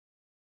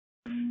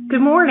Good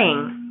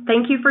morning.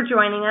 Thank you for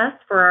joining us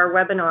for our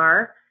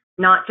webinar,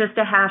 Not Just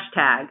a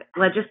Hashtag,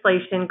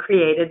 Legislation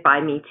Created by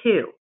Me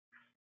Too.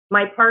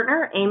 My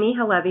partner, Amy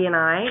Halevy, and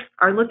I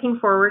are looking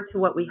forward to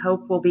what we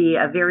hope will be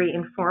a very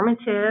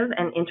informative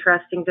and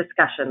interesting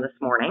discussion this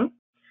morning.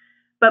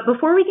 But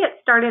before we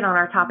get started on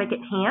our topic at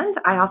hand,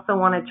 I also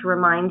wanted to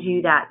remind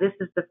you that this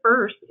is the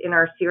first in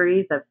our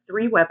series of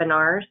 3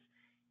 webinars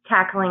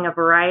tackling a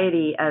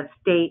variety of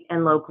state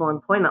and local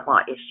employment law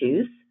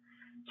issues.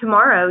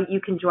 Tomorrow,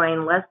 you can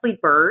join Leslie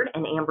Bird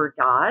and Amber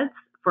Dodds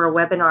for a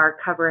webinar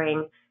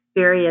covering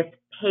various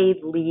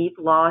paid leave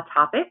law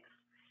topics.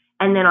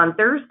 And then on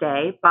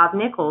Thursday, Bob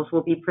Nichols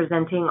will be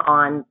presenting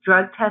on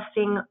drug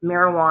testing,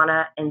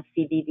 marijuana, and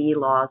CBD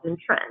laws and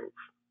trends.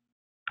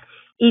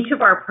 Each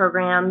of our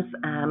programs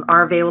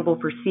are available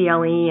for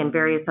CLE and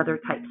various other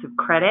types of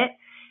credit.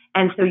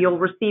 And so you'll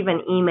receive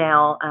an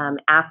email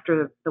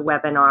after the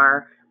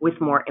webinar with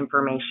more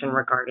information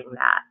regarding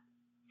that.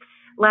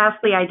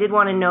 Lastly, I did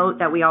want to note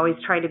that we always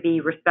try to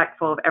be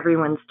respectful of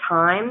everyone's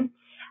time.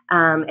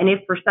 And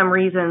if for some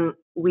reason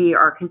we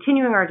are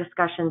continuing our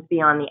discussions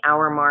beyond the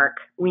hour mark,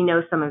 we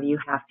know some of you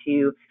have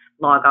to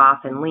log off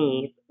and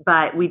leave,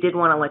 but we did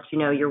want to let you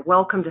know you're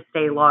welcome to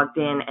stay logged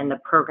in and the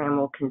program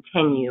will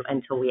continue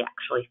until we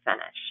actually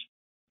finish.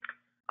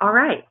 All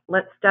right,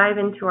 let's dive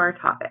into our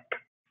topic.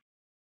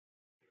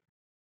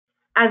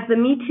 As the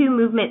Me Too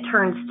movement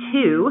turns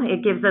 2,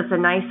 it gives us a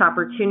nice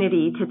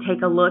opportunity to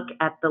take a look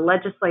at the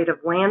legislative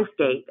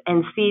landscape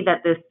and see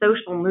that this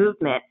social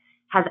movement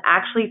has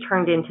actually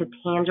turned into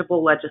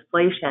tangible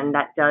legislation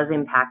that does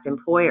impact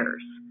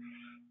employers.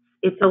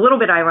 It's a little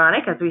bit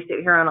ironic as we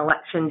sit here on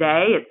Election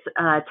Day.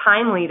 It's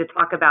timely to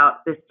talk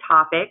about this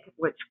topic,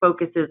 which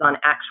focuses on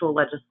actual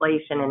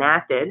legislation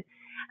enacted.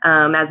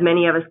 As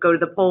many of us go to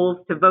the polls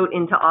to vote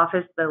into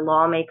office the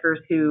lawmakers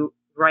who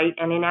write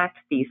and enact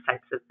these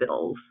types of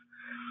bills.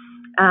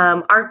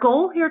 Our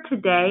goal here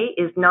today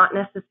is not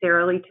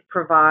necessarily to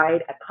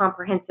provide a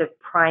comprehensive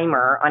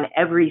primer on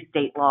every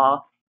state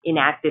law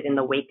enacted in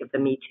the wake of the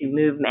Me Too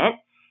movement.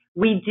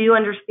 We do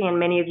understand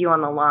many of you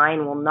on the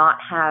line will not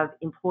have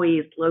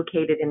employees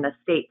located in the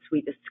states we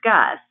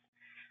discuss.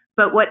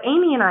 But what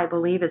Amy and I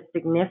believe is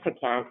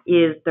significant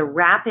is the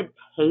rapid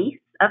pace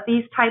of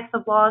these types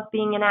of laws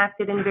being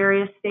enacted in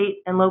various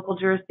state and local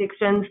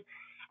jurisdictions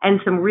and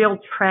some real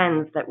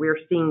trends that we're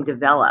seeing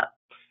develop.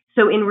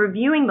 So in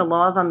reviewing the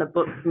laws on the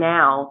books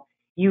now,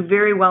 you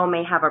very well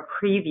may have a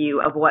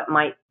preview of what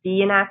might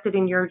be enacted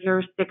in your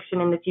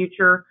jurisdiction in the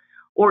future,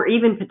 or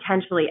even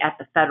potentially at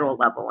the federal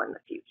level in the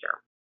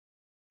future.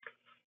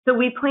 So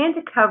we plan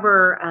to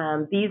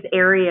cover these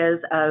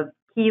areas of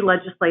key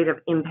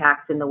legislative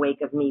impacts in the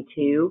wake of Me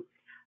Too,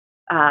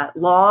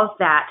 laws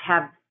that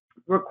have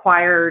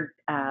required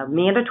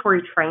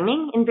mandatory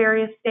training in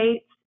various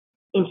states,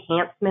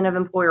 enhancement of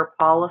employer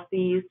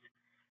policies,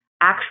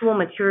 actual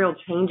material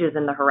changes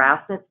in the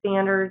harassment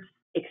standards,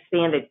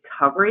 expanded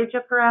coverage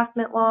of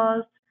harassment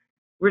laws,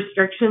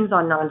 restrictions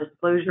on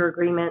non-disclosure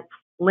agreements,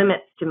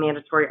 limits to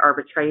mandatory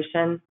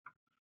arbitration,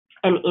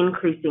 and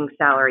increasing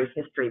salary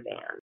history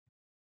bans.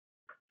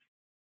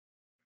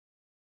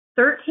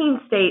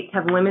 13 states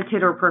have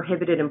limited or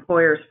prohibited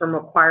employers from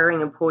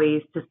requiring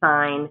employees to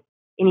sign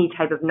any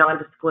type of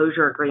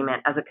non-disclosure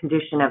agreement as a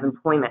condition of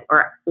employment,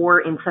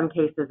 or in some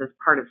cases as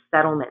part of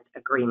settlement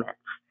agreements.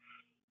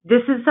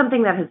 This is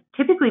something that has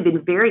typically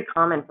been very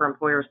common for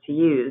employers to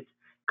use.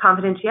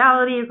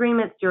 Confidentiality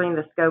agreements during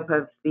the scope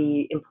of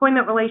the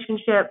employment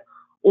relationship,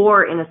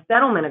 or in a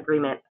settlement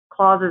agreement,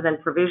 clauses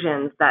and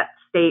provisions that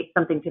state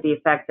something to the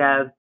effect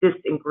of this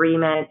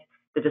agreement,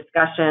 the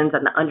discussions,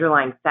 and the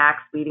underlying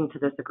facts leading to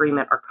this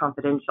agreement are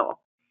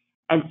confidential.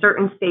 And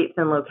certain states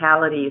and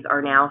localities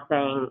are now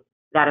saying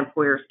that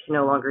employers can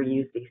no longer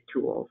use these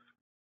tools.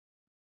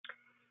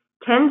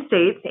 10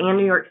 states and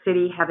New York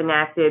City have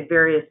enacted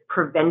various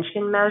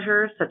prevention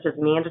measures, such as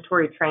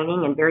mandatory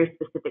training and very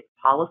specific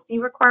policy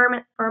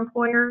requirements for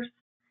employers.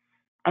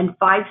 And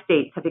 5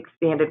 states have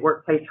expanded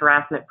workplace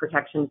harassment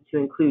protections to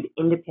include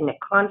independent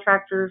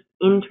contractors,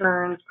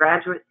 interns,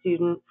 graduate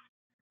students.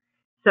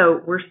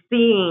 So we're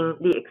seeing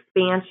the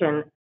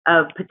expansion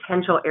of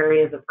potential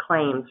areas of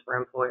claims for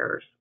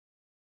employers.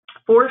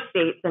 4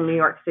 states and New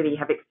York City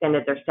have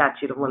extended their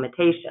statute of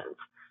limitations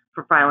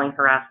for filing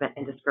harassment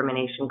and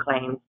discrimination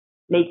claims,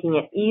 making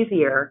it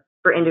easier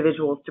for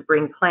individuals to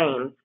bring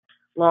claims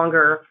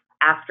longer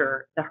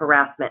after the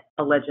harassment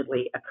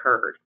allegedly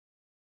occurred.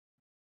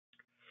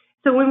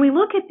 So when we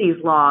look at these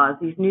laws,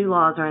 these new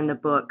laws are in the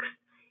books,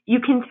 you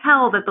can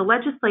tell that the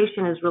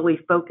legislation is really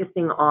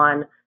focusing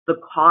on the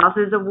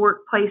causes of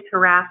workplace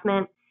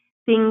harassment,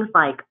 things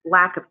like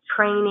lack of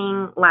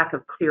training, lack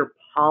of clear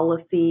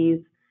policies,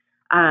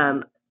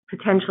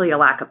 potentially a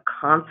lack of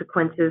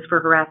consequences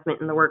for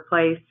harassment in the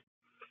workplace.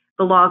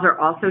 The laws are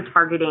also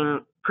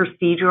targeting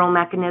procedural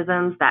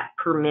mechanisms that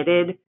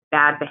permitted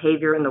bad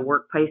behavior in the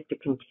workplace to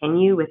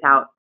continue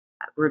without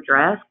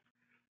redress.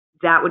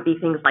 That would be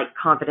things like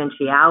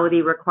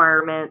confidentiality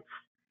requirements,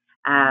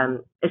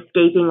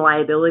 escaping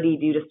liability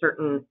due to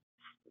certain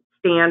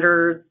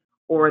standards,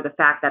 or the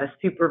fact that a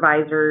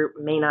supervisor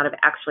may not have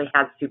actually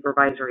had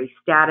supervisory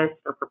status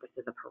for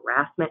purposes of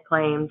harassment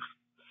claims,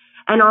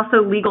 and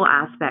also legal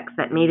aspects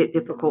that made it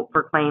difficult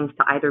for claims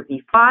to either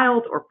be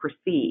filed or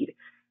proceed.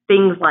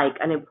 Things like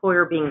an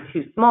employer being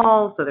too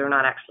small, so they're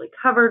not actually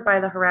covered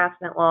by the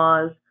harassment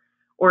laws,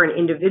 or an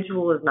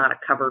individual is not a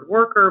covered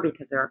worker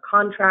because they're a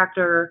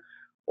contractor,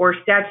 or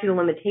statute of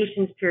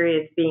limitations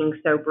periods being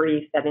so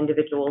brief that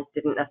individuals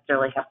didn't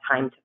necessarily have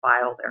time to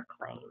file their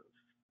claims.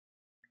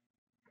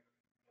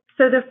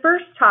 So the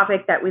first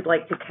topic that we'd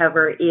like to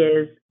cover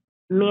is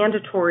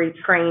mandatory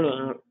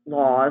training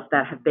laws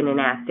that have been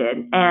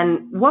enacted.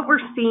 And what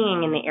we're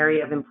seeing in the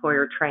area of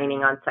employer training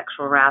on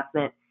sexual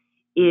harassment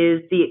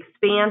is the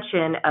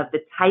expansion of the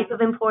type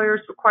of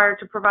employers required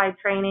to provide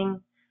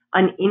training,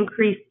 an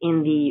increase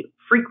in the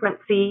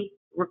frequency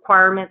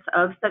requirements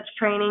of such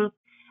training,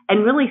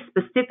 and really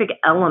specific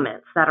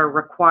elements that are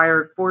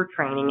required for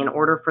training in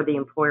order for the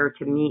employer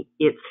to meet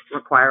its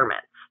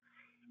requirements.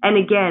 And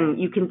again,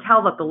 you can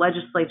tell that the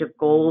legislative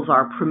goals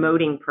are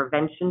promoting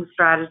prevention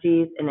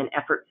strategies in an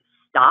effort to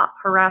stop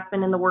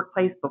harassment in the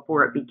workplace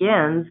before it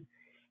begins,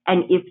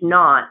 and if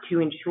not, to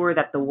ensure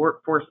that the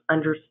workforce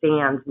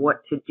understands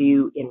what to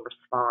do in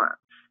response.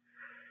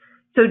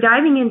 So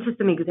diving into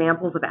some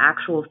examples of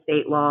actual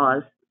state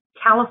laws,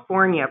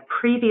 California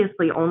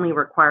previously only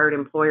required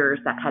employers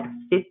that had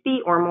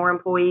 50 or more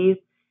employees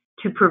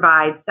to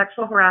provide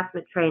sexual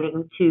harassment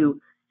training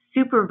to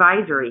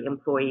supervisory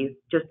employees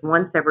just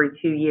once every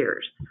 2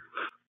 years.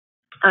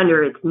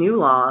 Under its new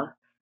law,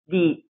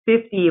 the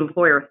 50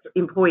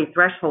 employee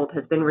threshold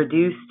has been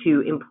reduced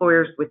to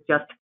employers with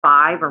just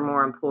 5 or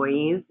more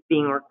employees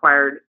being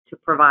required to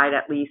provide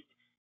at least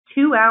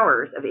 2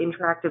 hours of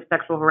interactive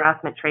sexual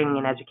harassment training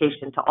and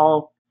education to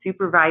all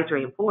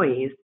supervisory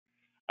employees.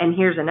 And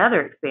here's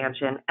another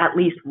expansion, at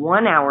least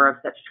 1 hour of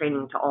such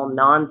training to all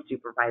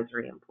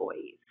non-supervisory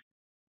employees.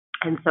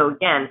 And so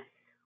again,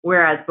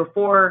 whereas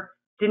before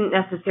didn't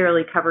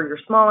necessarily cover your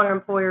smaller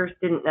employers,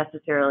 didn't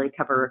necessarily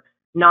cover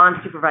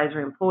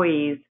non-supervisory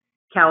employees,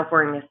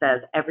 California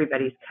says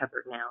everybody's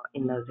covered now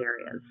in those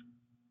areas.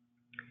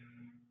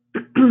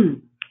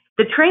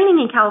 The training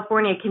in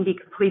California can be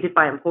completed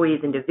by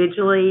employees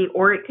individually,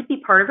 or it could be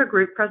part of a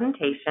group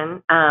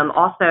presentation.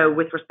 Also,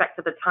 with respect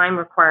to the time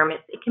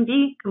requirements, it can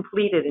be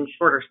completed in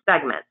shorter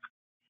segments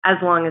as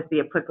long as the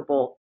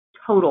applicable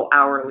total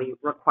hourly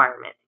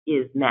requirement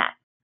is met.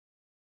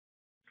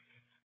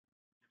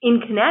 In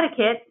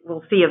Connecticut,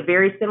 we'll see a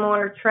very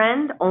similar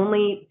trend.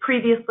 Only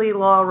previously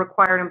law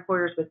required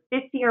employers with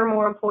 50 or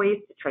more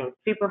employees to train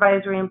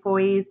supervisory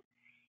employees.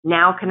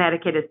 Now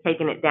Connecticut has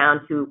taken it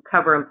down to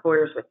cover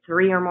employers with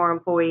 3 or more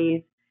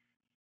employees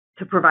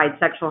to provide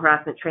sexual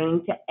harassment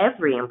training to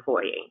every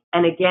employee.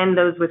 And again,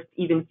 those with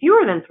even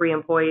fewer than 3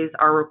 employees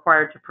are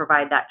required to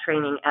provide that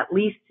training at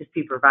least to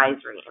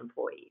supervisory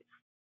employees.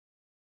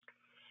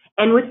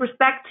 And with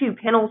respect to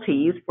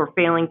penalties for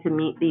failing to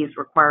meet these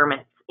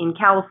requirements, in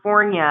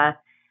California,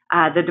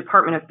 the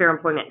Department of Fair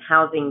Employment and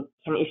Housing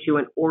can issue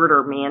an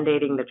order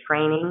mandating the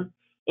training.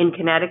 In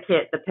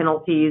Connecticut, the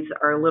penalties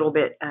are a little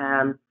bit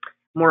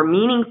more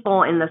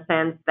meaningful in the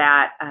sense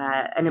that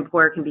an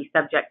employer can be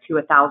subject to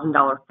a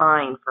 $1,000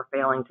 fine for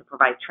failing to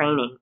provide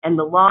training. And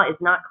the law is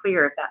not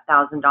clear if that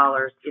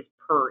 $1,000 is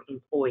per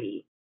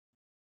employee.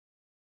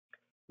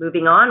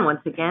 Moving on,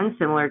 once again,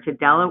 similar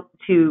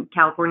to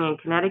California and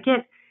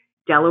Connecticut,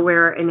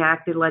 Delaware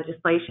enacted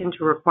legislation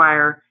to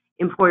require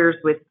employers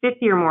with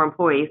 50 or more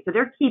employees, so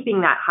they're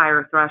keeping that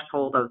higher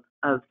threshold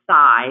of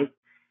size,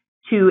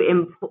 to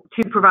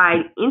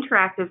provide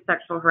interactive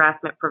sexual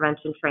harassment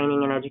prevention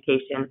training and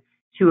education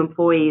to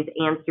employees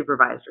and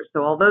supervisors.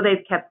 So although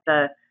they've kept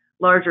the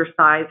larger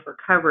size for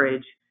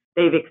coverage,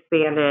 they've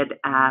expanded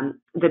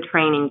the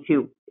training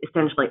to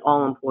essentially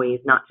all employees,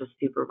 not just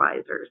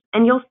supervisors.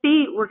 And you'll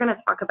see we're going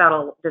to talk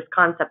about this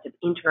concept of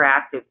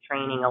interactive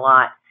training a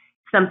lot.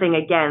 Something,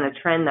 again, a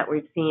trend that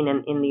we've seen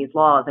in these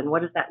laws. And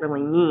what does that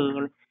really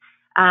mean?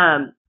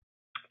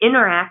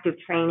 Interactive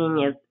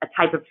training is a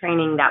type of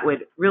training that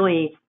would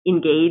really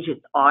engage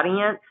its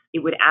audience. It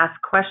would ask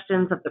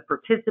questions of the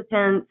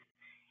participants.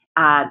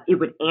 It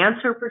would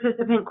answer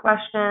participant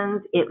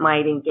questions. It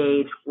might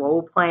engage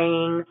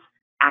role-playing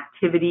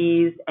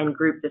activities and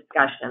group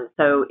discussion.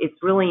 So it's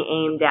really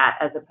aimed at,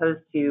 as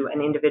opposed to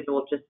an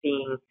individual just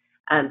being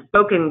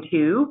spoken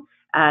to,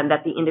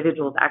 that the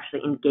individual is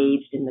actually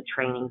engaged in the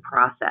training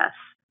process.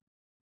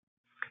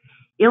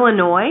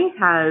 Illinois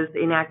has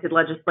enacted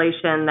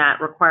legislation that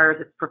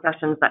requires its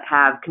professions that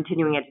have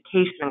continuing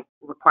education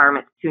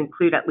requirements to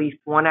include at least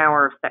 1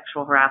 hour of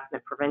sexual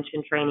harassment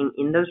prevention training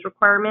in those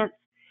requirements.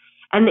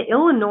 And the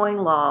Illinois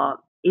law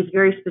is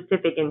very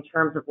specific in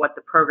terms of what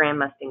the program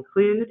must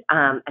include,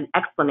 an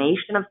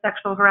explanation of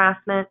sexual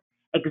harassment,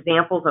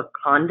 examples of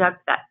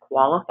conduct that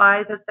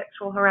qualifies as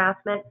sexual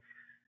harassment,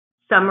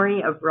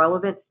 summary of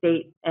relevant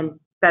state and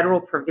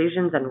federal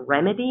provisions and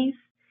remedies,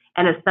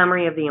 and a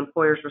summary of the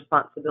employer's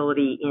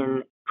responsibility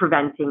in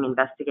preventing,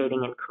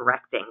 investigating, and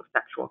correcting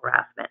sexual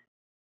harassment.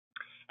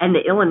 And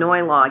the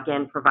Illinois law,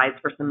 again, provides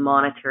for some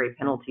monetary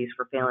penalties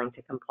for failing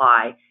to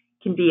comply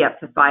can be up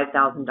to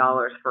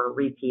 $5,000 for a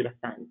repeat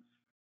offense.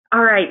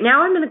 All right,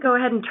 now I'm going to go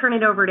ahead and turn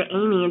it over to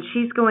Amy, and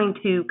she's going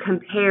to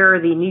compare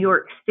the New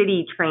York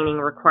City training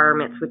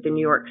requirements with the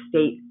New York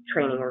State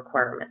training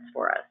requirements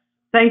for us.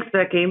 Thanks,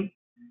 Becky.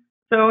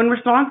 So in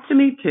response to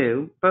Me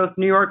Too, both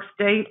New York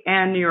State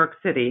and New York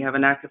City have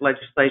enacted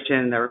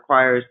legislation that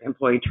requires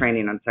employee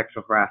training on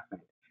sexual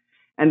harassment.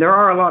 And there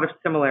are a lot of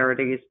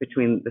similarities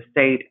between the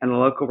state and the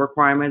local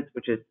requirements,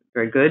 which is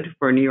very good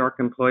for New York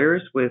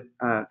employers with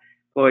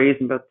employees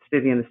in both the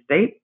city and the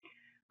state.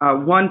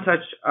 One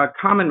such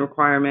common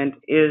requirement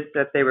is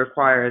that they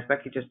require, as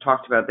Becky just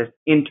talked about, this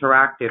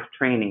interactive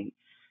training.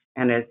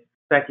 And as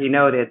Becky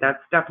noted,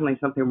 that's definitely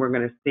something we're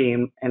going to see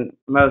in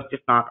most,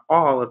 if not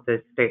all, of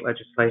the state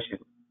legislation.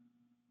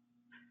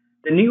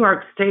 The New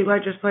York State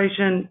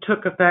legislation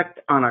took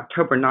effect on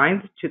October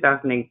 9th,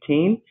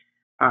 2018,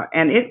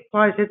 and it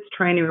applies its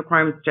training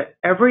requirements to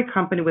every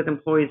company with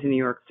employees in New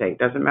York State.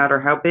 Doesn't matter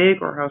how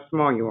big or how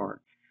small you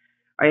are.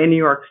 In New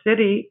York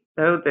City,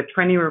 though, the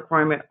training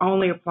requirement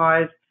only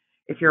applies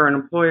if you're an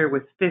employer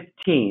with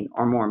 15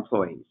 or more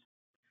employees.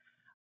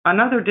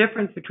 Another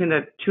difference between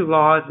the two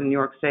laws in New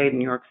York State and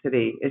New York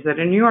City is that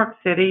in New York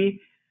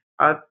City,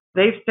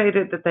 they've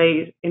stated that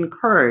they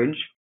encourage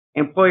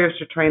employers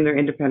to train their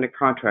independent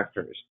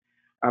contractors,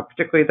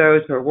 particularly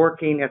those who are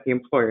working at the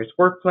employer's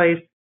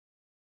workplace,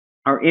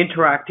 are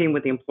interacting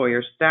with the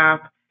employer's staff,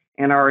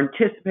 and are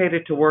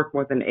anticipated to work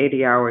more than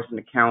 80 hours in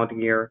a calendar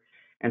year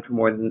and for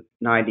more than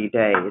 90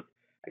 days.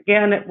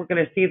 Again, we're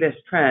going to see this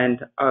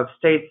trend of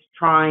states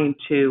trying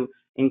to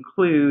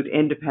include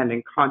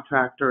independent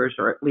contractors,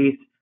 or at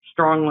least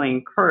strongly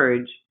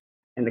encourage,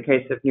 in the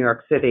case of New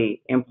York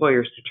City,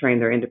 employers to train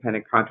their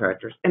independent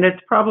contractors. And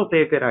it's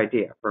probably a good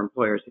idea for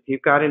employers. If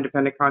you've got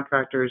independent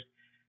contractors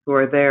who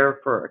are there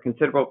for a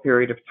considerable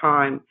period of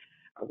time,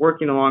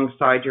 working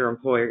alongside your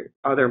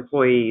other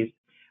employees,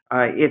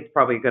 it's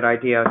probably a good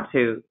idea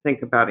to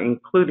think about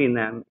including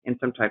them in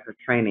some type of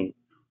training.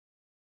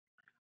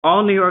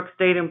 All New York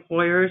State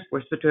employers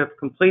were supposed to have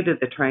completed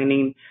the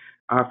training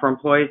for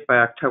employees by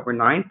October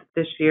 9th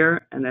this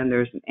year, and then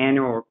there's an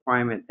annual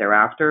requirement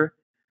thereafter.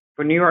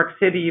 For New York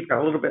City, you've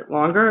got a little bit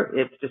longer.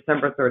 It's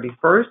December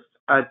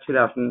 31st,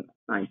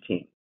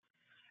 2019.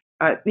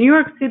 New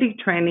York City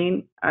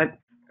training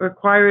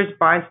requires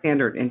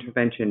bystander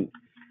intervention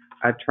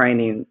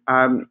training,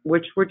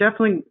 which we're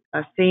definitely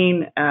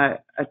seeing a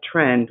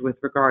trend with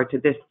regard to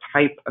this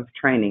type of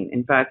training.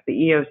 In fact, the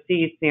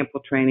EOC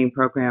sample training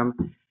program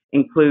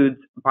includes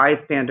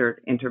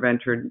bystander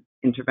intervention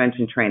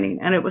training.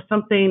 And it was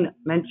something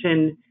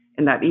mentioned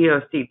in that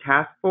EOC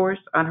task force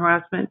on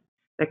harassment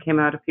that came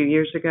out a few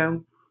years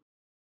ago.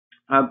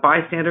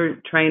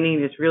 Bystander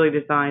training is really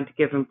designed to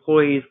give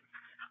employees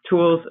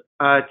tools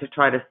to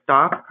try to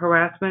stop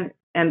harassment.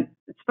 And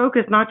it's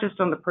focused not just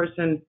on the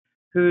person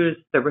who's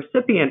the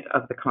recipient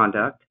of the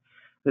conduct,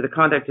 who the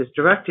conduct is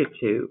directed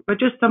to, but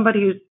just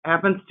somebody who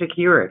happens to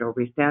hear it or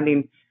be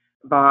standing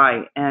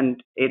by.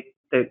 And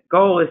the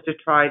goal is to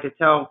try to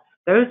tell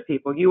those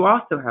people, you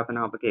also have an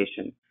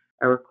obligation,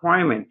 a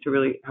requirement to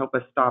really help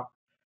us stop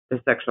the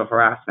sexual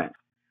harassment.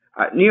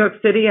 New York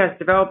City has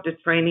developed a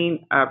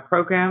training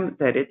program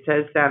that it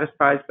says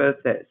satisfies both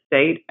the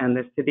state and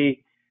the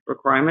city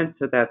requirements,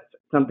 so that's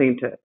something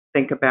to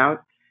think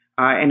about.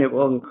 And it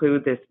will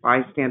include this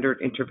bystander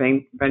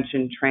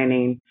intervention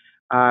training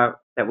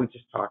that we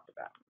just talked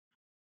about.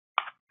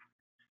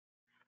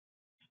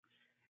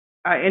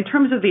 In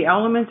terms of the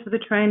elements of the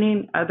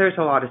training, there's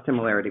a lot of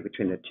similarity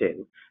between the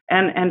two.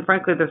 And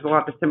frankly, there's a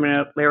lot of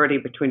similarity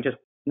between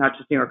not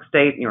just New York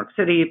State, New York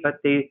City, but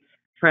the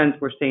trends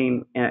we're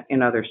seeing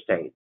in other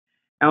states.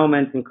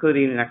 Elements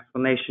including an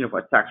explanation of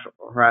what sexual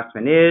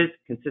harassment is,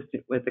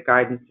 consistent with the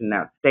guidance in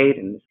that state,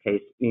 in this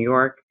case, New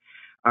York,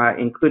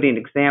 including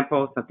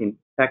examples, something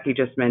Becky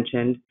just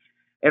mentioned.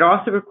 It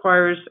also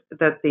requires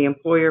that the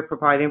employer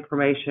provide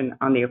information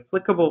on the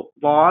applicable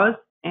laws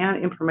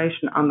and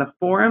information on the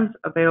forums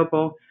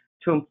available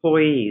to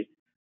employees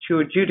to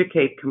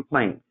adjudicate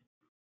complaints,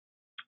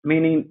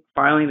 meaning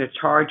filing a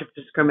charge of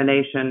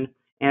discrimination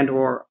and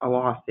or a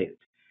lawsuit.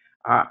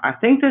 I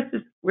think this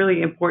is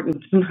really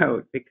important to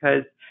note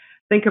because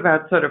think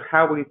about sort of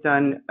how we've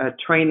done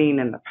training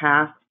in the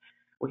past.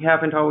 We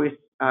haven't always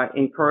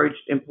encouraged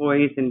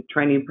employees in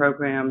training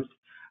programs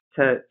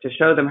to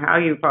show them how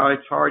you file a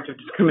charge of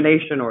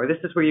discrimination, or this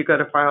is where you go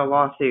to file a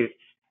lawsuit.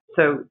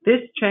 So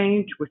this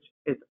change, which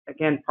is,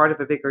 again, part of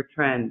a bigger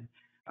trend,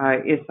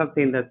 is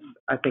something that's,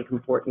 I think,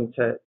 important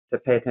to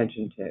pay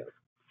attention to.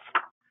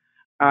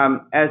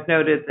 As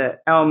noted, the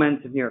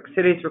elements of New York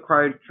City's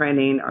required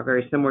training are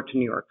very similar to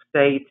New York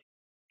State,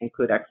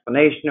 include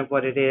explanation of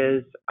what it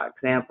is,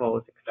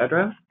 examples,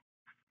 etc.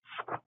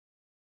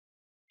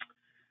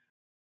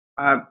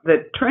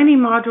 The training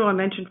module I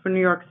mentioned for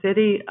New York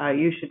City,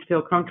 you should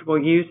feel comfortable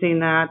using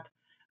that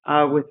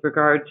with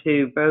regard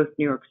to both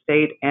New York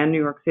State and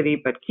New York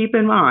City, but keep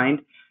in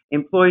mind,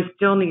 employees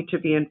still need to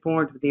be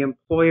informed of the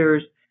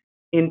employer's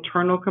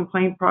internal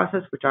complaint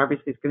process, which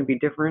obviously is going to be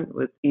different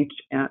with each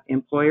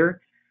employer.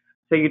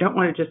 So you don't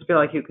want to just feel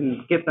like you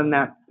can give them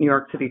that New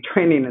York City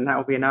training and that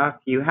will be enough.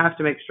 You have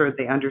to make sure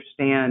they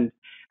understand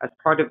as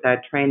part of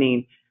that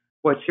training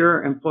what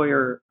your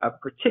employer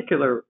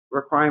particular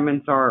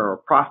requirements are or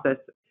process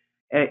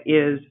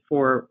is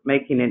for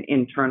making an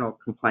internal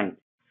complaint.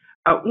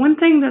 One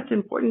thing that's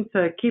important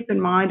to keep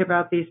in mind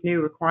about these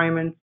new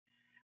requirements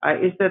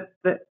is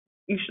that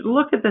you should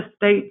look at the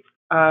state's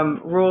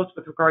rules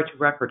with regard to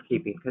record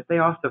keeping, because they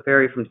also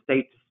vary from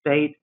state to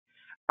state.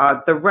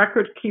 The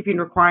record keeping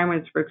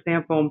requirements, for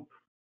example,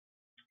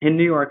 in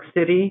New York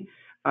City,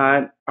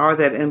 are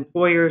that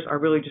employers are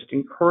really just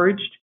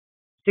encouraged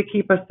to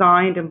keep a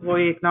signed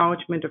employee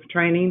acknowledgement of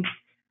training.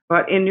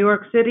 But in New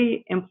York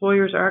City,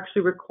 employers are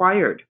actually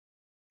required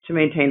to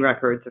maintain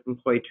records of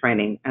employee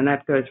training, and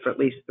that goes for at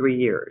least 3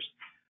 years.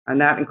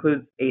 And that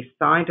includes a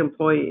signed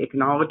employee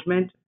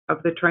acknowledgement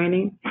of the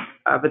training,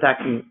 but that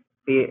can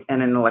be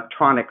in an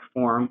electronic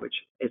form, which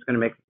is going to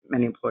make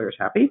many employers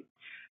happy.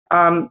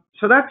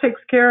 So that takes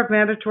care of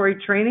mandatory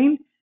training.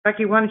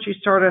 Becky, why don't you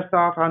start us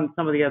off on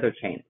some of the other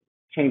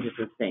changes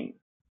we've seen?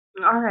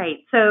 All right.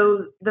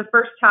 So the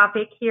first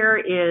topic here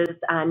is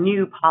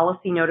new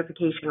policy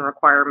notification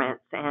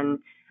requirements. And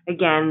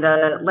again,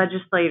 the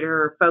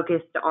legislator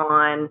focused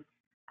on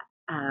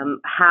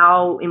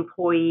how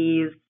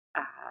employees,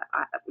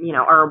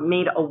 are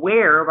made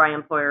aware by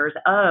employers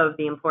of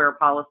the employer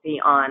policy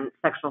on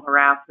sexual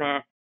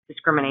harassment,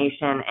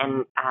 discrimination,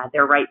 and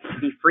their rights to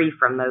be free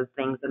from those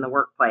things in the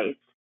workplace.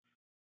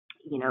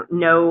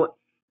 No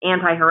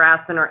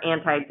anti-harassment or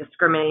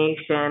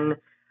anti-discrimination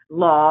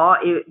law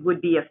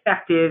would be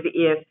effective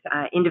if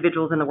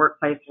individuals in the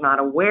workplace are not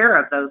aware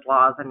of those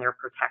laws and their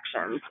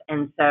protections.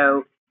 And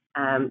so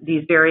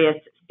these various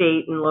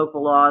state and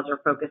local laws are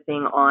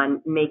focusing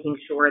on making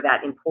sure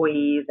that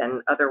employees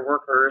and other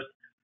workers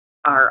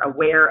are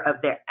aware of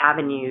their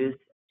avenues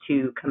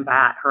to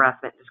combat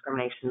harassment,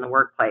 discrimination in the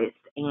workplace.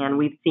 And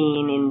we've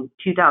seen in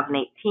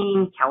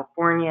 2018,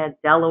 California,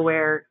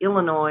 Delaware,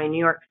 Illinois, New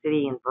York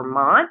City, and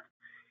Vermont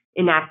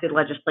enacted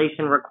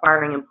legislation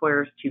requiring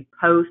employers to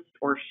post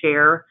or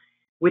share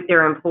with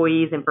their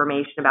employees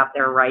information about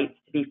their rights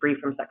to be free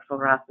from sexual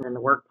harassment in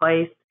the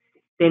workplace.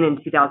 Then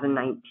in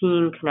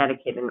 2019,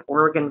 Connecticut and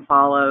Oregon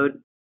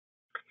followed.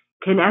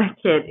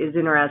 Connecticut is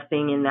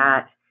interesting in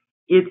that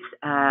its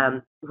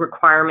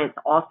requirements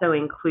also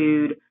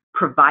include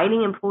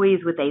providing employees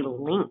with a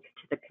link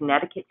to the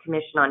Connecticut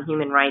Commission on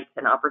Human Rights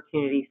and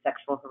Opportunity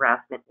Sexual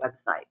Harassment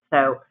website.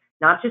 So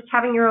not just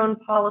having your own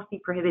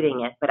policy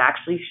prohibiting it, but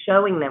actually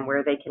showing them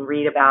where they can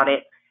read about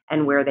it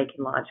and where they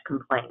can lodge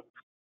complaints.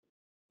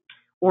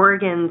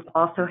 Oregon's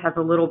also has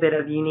a little bit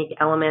of unique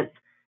elements.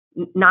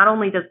 Not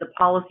only does the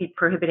policy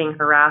prohibiting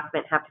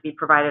harassment have to be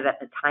provided at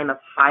the time of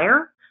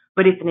hire,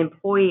 but if an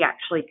employee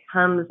actually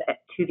comes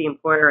to the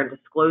employer and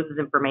discloses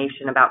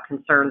information about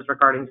concerns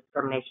regarding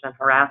discrimination and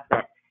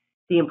harassment,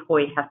 the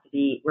employee has to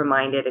be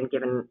reminded and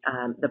given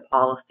the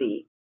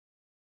policy.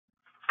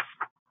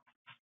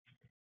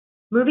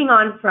 Moving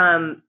on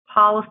from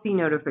policy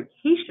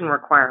notification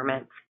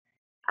requirements,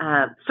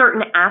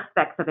 certain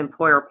aspects of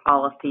employer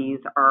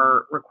policies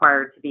are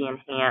required to be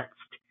enhanced.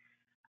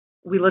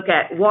 We look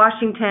at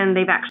Washington.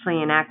 They've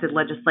actually enacted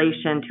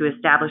legislation to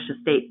establish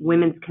a state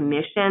women's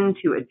commission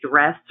to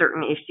address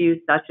certain issues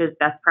such as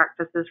best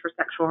practices for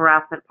sexual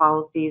harassment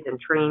policies and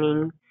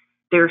training.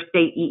 Their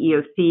state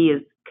EEOC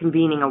is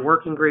convening a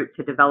working group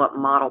to develop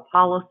model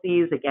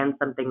policies, again,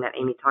 something that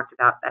Amy talked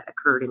about that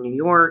occurred in New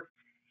York,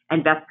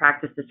 and best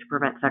practices to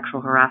prevent sexual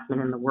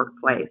harassment in the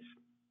workplace.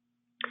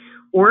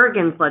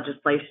 Oregon's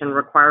legislation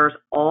requires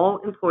all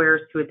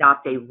employers to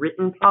adopt a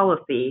written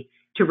policy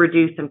to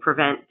reduce and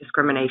prevent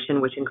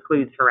discrimination, which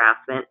includes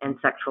harassment and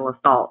sexual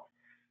assault.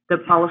 The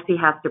policy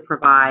has to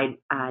provide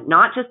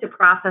not just a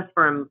process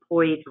for an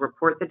employee to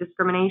report the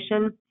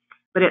discrimination,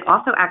 but it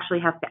also actually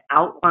has to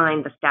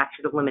outline the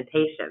statute of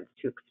limitations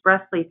to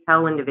expressly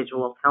tell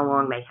individuals how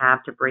long they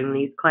have to bring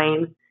these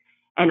claims,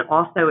 and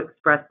also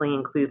expressly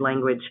include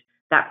language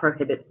that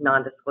prohibits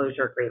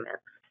non-disclosure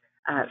agreements,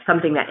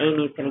 something that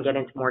Amy is going to get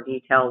into more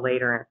detail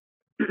later.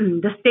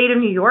 The state of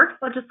New York's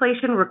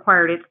legislation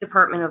required its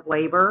Department of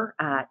Labor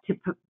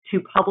to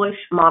publish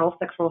model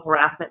sexual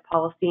harassment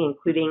policy,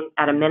 including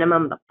at a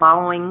minimum the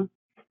following: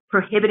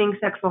 prohibiting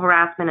sexual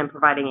harassment and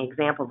providing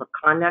examples of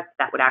conduct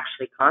that would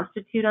actually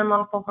constitute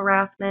unlawful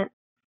harassment,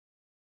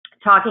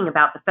 talking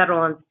about the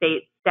federal and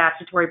state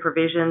statutory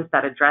provisions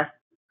that address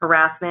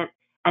harassment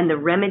and the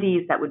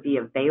remedies that would be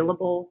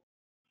available.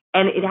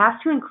 And it has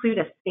to include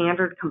a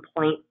standard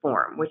complaint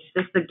form, which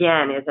this,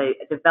 again, is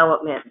a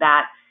development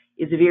that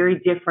is very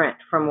different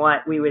from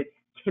what we would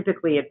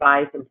typically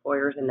advise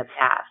employers in the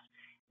past.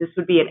 This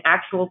would be an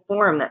actual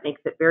form that makes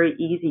it very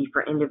easy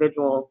for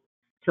individuals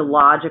to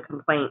lodge a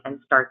complaint and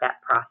start that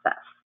process.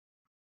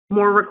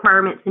 More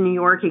requirements in New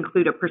York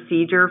include a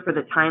procedure for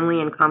the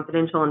timely and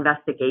confidential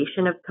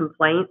investigation of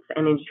complaints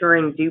and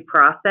ensuring due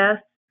process.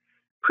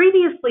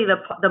 Previously,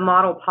 the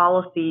model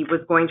policy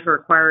was going to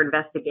require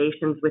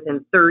investigations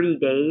within 30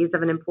 days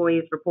of an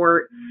employee's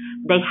report.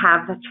 They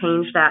have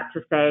changed that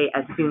to say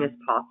as soon as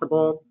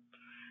possible.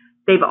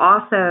 They've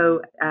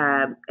also,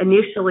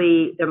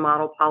 initially, the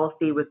model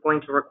policy was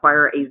going to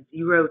require a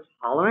zero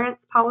tolerance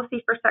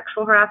policy for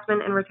sexual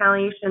harassment and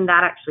retaliation.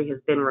 That actually has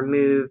been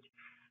removed,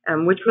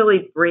 which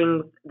really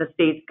brings the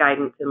state's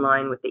guidance in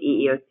line with the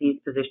EEOC's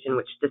position,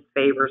 which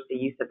disfavors the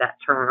use of that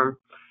term.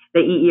 The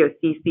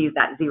EEOC sees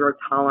that zero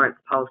tolerance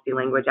policy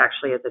language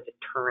actually as a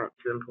deterrent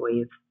to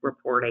employees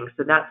reporting,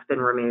 so that's been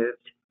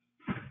removed.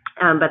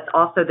 But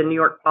also the New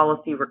York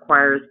policy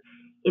requires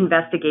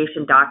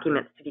investigation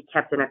documents to be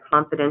kept in a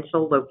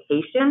confidential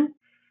location.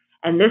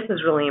 And this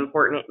is really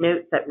important. It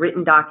notes that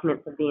written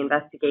documents of the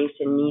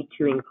investigation need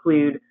to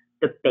include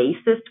the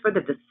basis for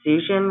the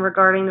decision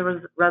regarding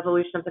the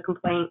resolution of the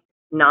complaint,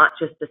 not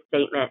just a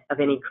statement of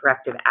any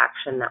corrective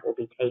action that will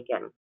be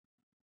taken.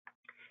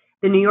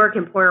 The New York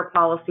employer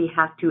policy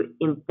has to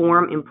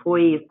inform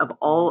employees of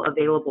all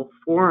available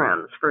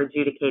forums for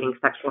adjudicating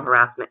sexual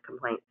harassment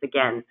complaints.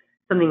 Again,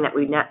 something that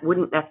we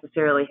wouldn't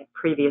necessarily have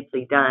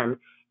previously done.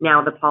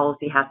 Now the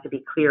policy has to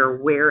be clear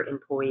where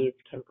employees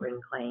can bring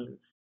claims.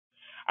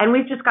 And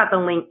we've just got the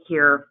link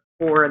here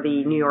for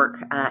the New York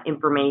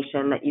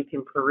information that you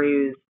can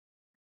peruse.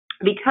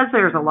 Because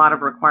there's a lot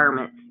of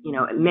requirements,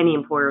 many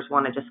employers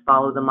want to just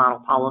follow the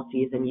model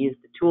policies and use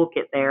the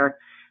toolkit there.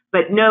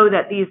 But know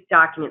that these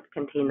documents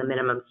contain the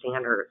minimum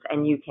standards,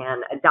 and you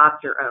can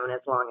adopt your own as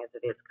long as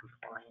it is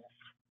compliant.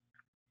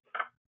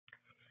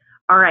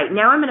 All right,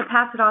 now I'm going to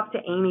pass it off to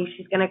Amy.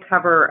 She's going to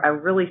cover a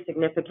really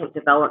significant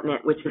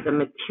development, which is a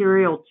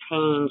material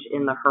change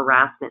in the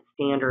harassment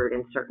standard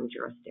in certain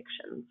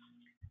jurisdictions.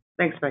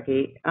 Thanks,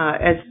 Becky.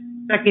 As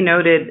Becky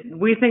noted,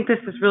 we think this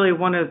is really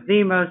one of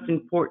the most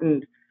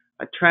important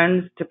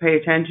trends to pay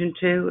attention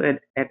to.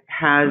 It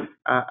has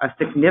a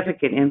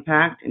significant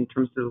impact in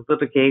terms of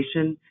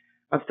litigation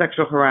of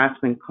sexual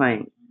harassment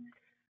claims.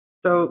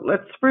 So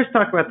let's first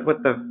talk about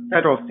what the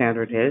federal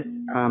standard is.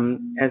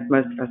 As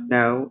most of us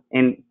know,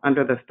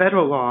 under the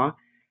federal law,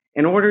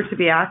 in order to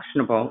be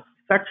actionable,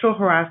 sexual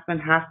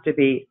harassment has to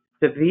be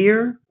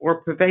severe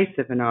or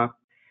pervasive enough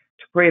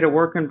to create a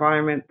work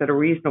environment that a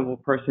reasonable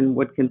person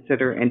would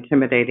consider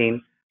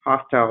intimidating,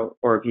 hostile,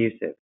 or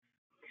abusive.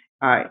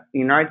 The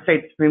United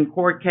States Supreme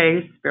Court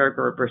case,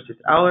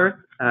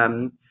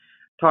 Faragher-Ellerth,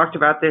 talked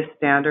about this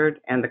standard,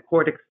 and the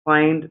court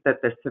explained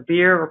that the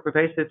severe or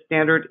pervasive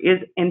standard is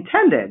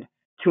intended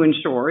to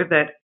ensure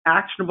that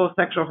actionable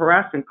sexual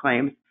harassment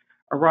claims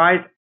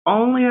arise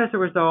only as a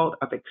result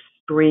of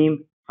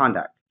extreme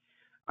conduct.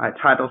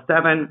 Title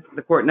VII,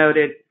 the court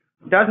noted,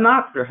 does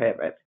not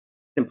prohibit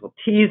simple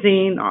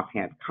teasing,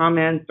 offhand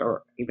comments,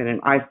 or even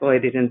an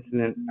isolated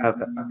incident of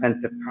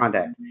offensive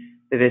conduct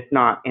that is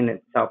not in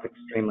itself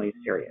extremely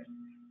serious.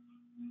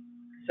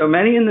 So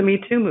many in the Me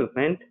Too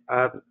movement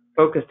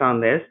focused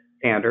on this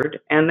standard,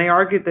 and they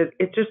argued that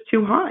it's just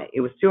too high.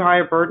 It was too high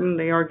a burden,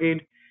 they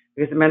argued,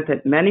 because it meant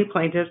that many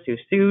plaintiffs who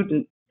sued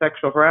in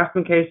sexual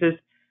harassment cases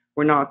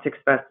were not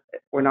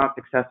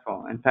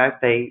successful. In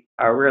fact, they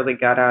rarely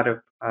got out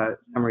of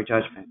summary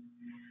judgment.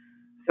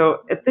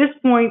 So at this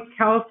point,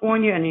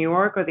 California and New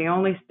York are the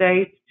only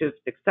states to have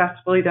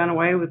successfully done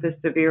away with this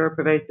severe or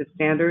pervasive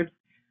standard.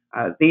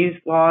 These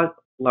laws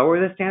lower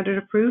the standard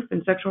of proof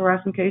in sexual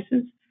harassment cases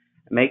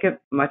and make it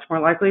much more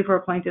likely for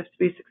a plaintiff to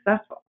be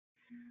successful.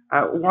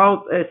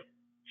 While this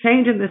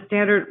change in the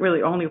standard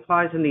really only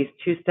applies in these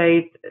two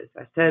states, as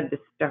I said, this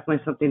is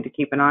definitely something to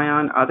keep an eye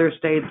on. Other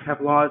states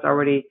have laws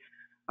already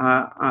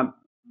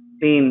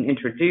being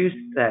introduced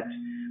that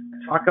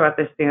talk about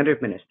this standard.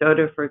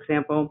 Minnesota, for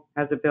example,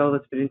 has a bill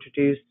that's been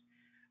introduced.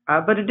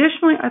 But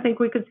additionally, I think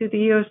we could see the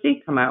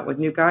EEOC come out with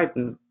new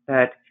guidance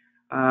that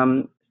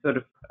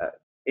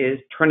is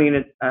turning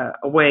it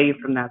away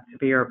from that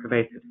severe or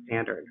pervasive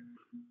standard.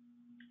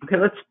 Okay,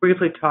 let's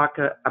briefly talk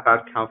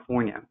about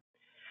California.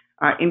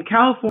 In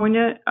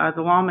California,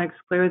 the law makes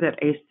clear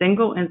that a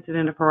single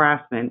incident of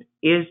harassment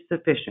is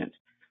sufficient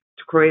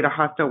to create a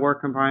hostile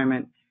work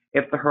environment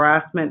if the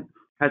harassment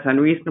has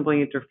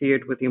unreasonably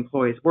interfered with the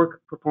employee's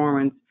work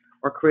performance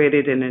or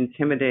created an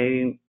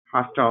intimidating,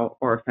 hostile,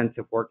 or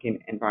offensive working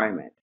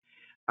environment.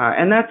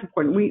 And that's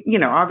important.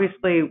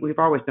 Obviously, we've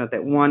always known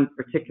that one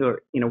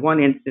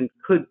incident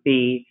could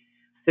be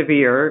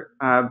severe,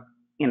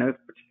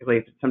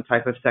 particularly if it's some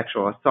type of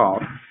sexual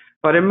assault.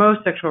 But in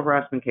most sexual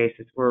harassment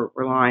cases, we're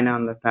relying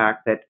on the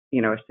fact that,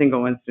 a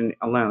single incident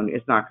alone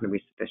is not going to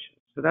be sufficient.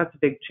 So that's a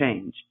big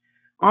change.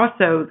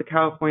 Also, the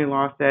California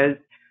law says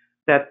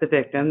that the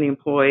victim, the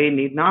employee,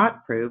 need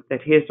not prove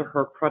that his or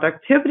her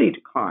productivity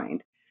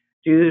declined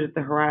due to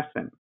the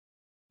harassment.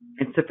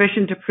 It's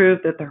sufficient to prove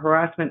that the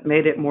harassment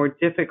made it more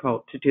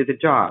difficult to do the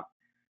job.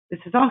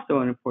 This is also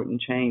an important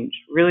change.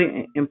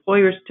 Really,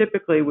 employers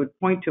typically would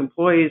point to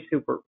employees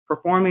who were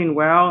performing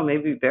well,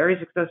 maybe very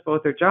successful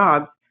at their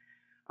jobs,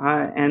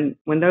 and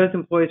when those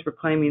employees were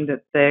claiming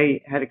that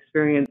they had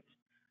experienced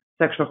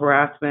sexual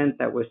harassment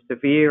that was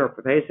severe or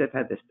pervasive,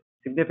 had this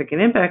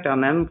significant impact on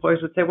them, employers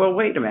would say, well,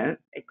 wait a minute,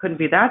 it couldn't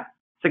be that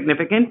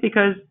significant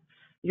because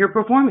you're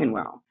performing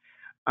well.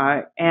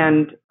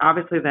 And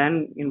obviously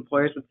then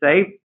employers would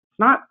say, it's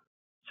not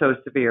so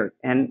severe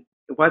and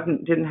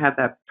it didn't have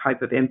that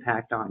type of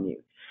impact on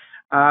you.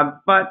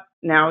 But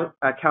now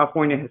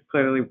California has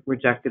clearly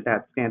rejected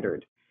that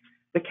standard.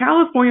 The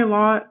California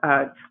law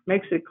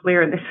makes it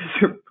clear, and this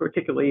is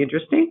particularly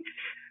interesting,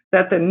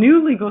 that the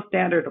new legal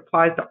standard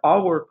applies to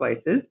all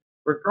workplaces,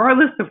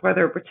 regardless of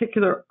whether a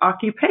particular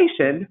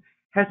occupation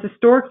has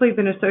historically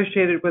been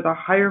associated with a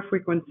higher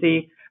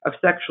frequency of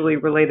sexually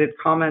related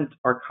comments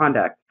or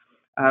conduct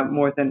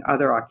more than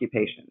other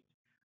occupations.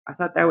 I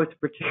thought that was a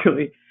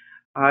particularly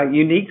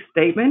unique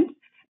statement.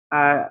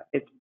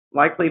 It's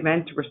likely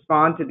meant to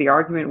respond to the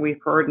argument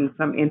we've heard in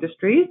some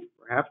industries,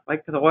 perhaps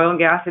like the oil and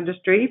gas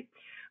industry,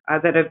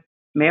 that have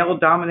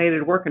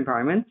male-dominated work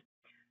environments,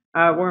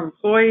 where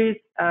employees,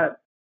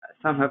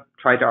 some have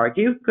tried to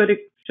argue,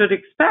 should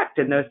expect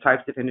in those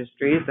types of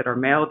industries that are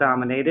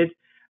male-dominated,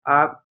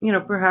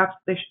 perhaps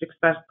they should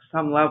expect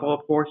some level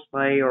of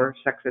horseplay or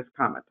sexist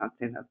comments. I'm not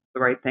saying that's the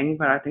right thing,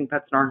 but I think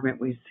that's an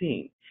argument we've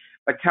seen.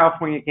 But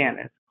California, again,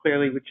 has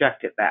clearly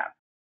rejected that.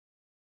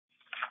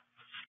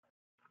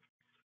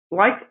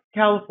 Like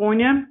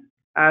California,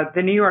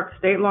 the New York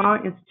state law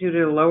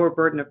instituted a lower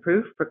burden of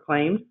proof for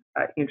claims.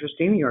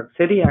 Interesting, New York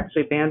City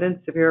actually abandoned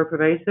severe or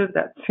pervasive,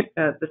 that's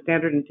the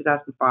standard in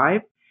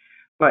 2005.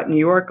 But New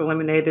York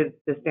eliminated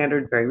the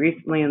standard very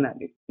recently in that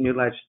new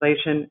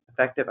legislation,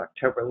 effective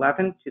October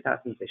 11,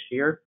 2000 this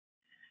year.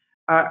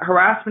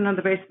 Harassment on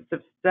the basis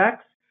of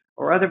sex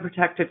or other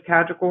protected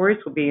categories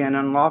will be an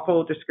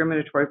unlawful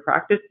discriminatory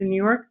practice in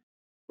New York,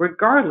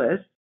 regardless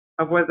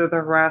of whether the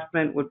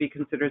harassment would be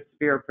considered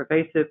severe or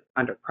pervasive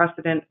under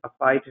precedent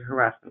applied to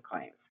harassment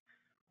claims.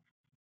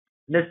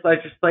 This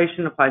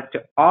legislation applies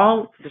to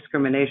all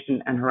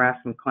discrimination and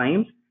harassment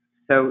claims,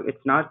 so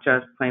it's not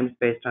just claims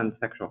based on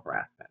sexual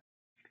harassment.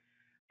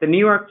 The New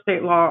York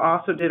state law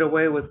also did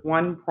away with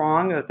one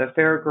prong of the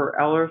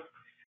Faragher-Ellerth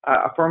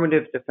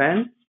affirmative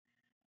defense.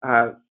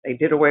 They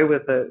did away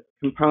with the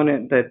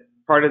component, that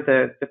part of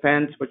the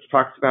defense, which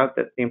talks about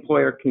that the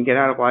employer can get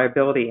out of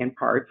liability in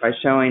part by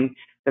showing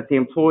that the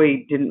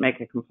employee didn't make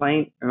a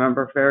complaint.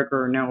 Remember,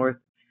 Faragher-Ellerth,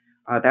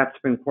 that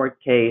Supreme Court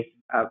case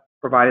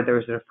provided there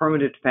was an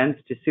affirmative defense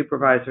to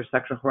supervisor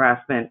sexual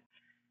harassment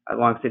as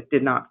long as it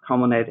did not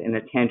culminate in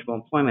a tangible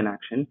employment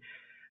action.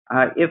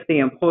 If the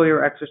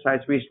employer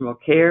exercised reasonable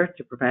care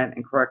to prevent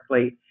and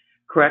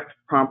correct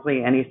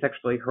promptly any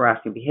sexually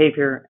harassing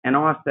behavior, and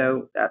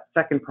also that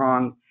second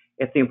prong,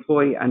 if the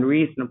employee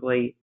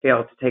unreasonably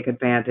failed to take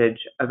advantage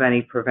of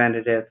any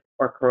preventative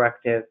or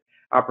corrective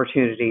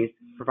opportunities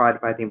provided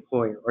by the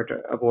employer or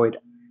to avoid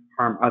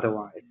harm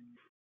otherwise.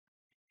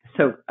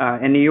 So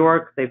in New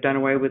York, they've done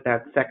away with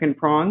that second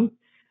prong.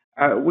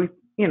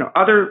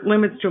 Other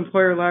limits to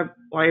employer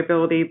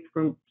liability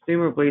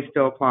presumably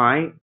still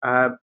apply.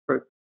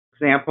 For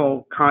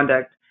example,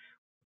 conduct,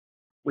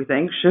 we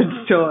think, should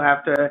still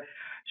have to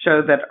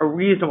show that a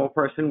reasonable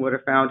person would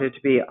have found it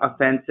to be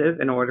offensive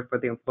in order for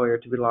the employer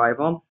to be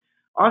liable.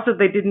 Also,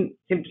 they didn't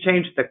seem to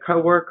change the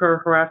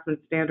coworker harassment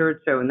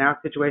standard. So in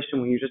that situation,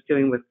 when you're just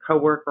dealing with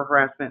coworker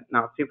harassment,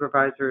 not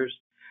supervisors,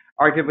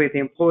 arguably the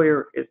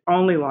employer is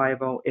only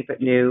liable if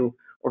it knew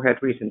or had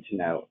reason to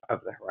know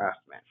of the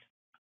harassment.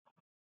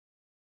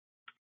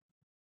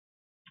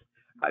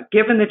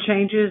 Given the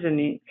changes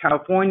in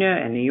California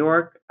and New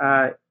York,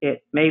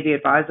 it may be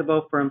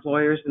advisable for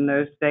employers in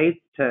those states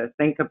to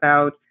think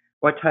about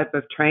what type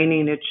of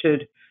training it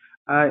should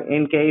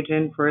engage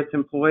in for its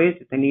employees.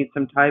 If they need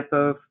some type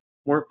of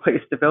workplace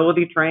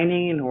stability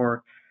training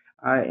or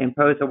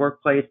impose a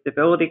workplace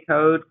stability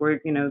code where,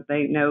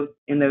 they know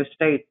in those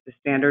states the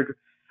standard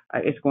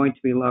is going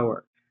to be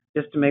lower,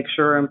 just to make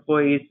sure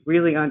employees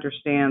really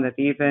understand that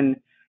even,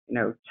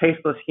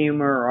 tasteless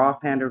humor or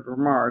offhanded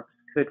remarks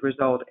could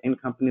result in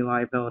company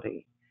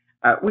liability.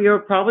 We are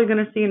probably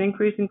going to see an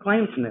increase in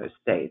claims in those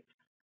states.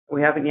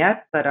 We haven't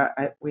yet, but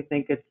we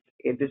think it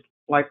is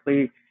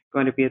likely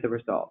going to be the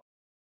result.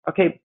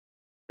 Okay,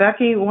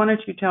 Becky, why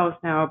don't you tell us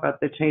now about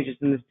the changes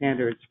in the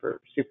standards for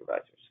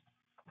supervisors?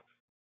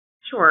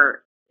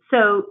 Sure.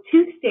 So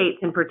 2 states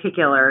in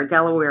particular,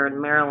 Delaware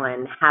and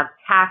Maryland, have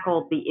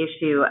tackled the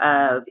issue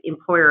of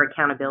employer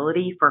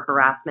accountability for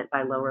harassment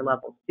by lower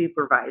level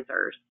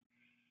supervisors.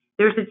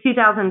 There's a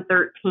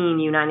 2013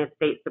 United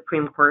States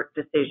Supreme Court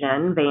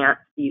decision, Vance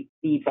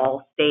v.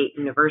 Ball State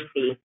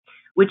University,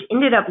 which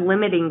ended up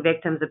limiting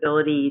victims'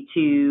 ability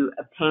to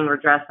obtain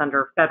redress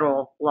under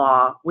federal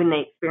law when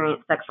they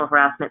experience sexual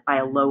harassment by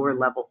a lower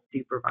level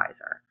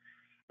supervisor.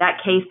 That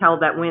case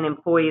held that when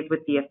employees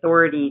with the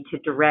authority to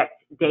direct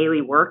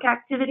daily work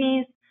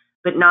activities,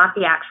 but not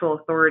the actual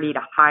authority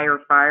to hire,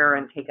 fire,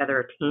 and take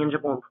other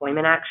tangible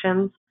employment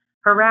actions,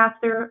 harass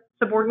their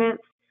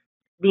subordinates,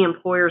 the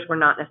employers were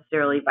not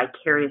necessarily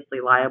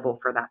vicariously liable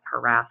for that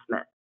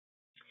harassment.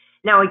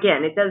 Now,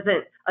 again,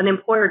 an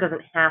employer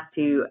doesn't have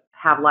to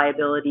have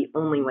liability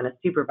only when a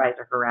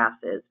supervisor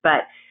harasses,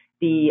 but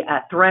the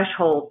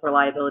threshold for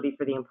liability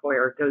for the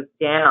employer goes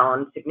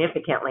down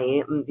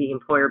significantly. The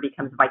employer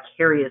becomes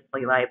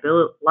vicariously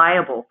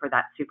liable for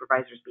that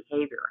supervisor's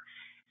behavior.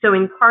 So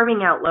in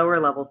carving out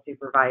lower level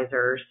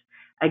supervisors,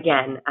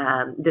 again,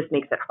 this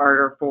makes it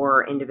harder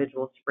for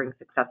individuals to bring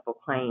successful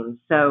claims.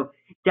 So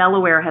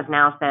Delaware has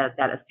now said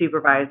that a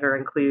supervisor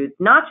includes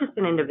not just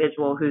an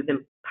individual who's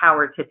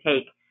empowered to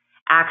take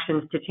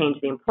actions to change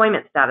the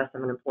employment status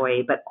of an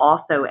employee, but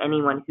also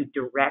anyone who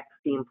directs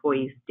the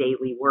employee's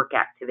daily work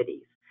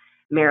activities.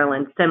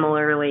 Maryland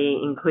similarly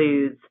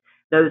includes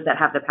those that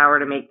have the power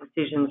to make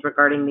decisions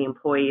regarding the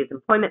employee's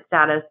employment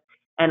status,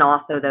 and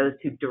also those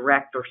who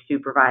direct or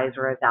supervise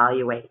or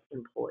evaluate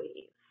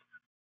employees.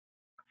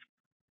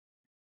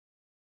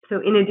 So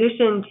in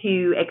addition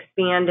to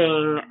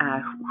expanding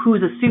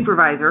who's a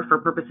supervisor for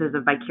purposes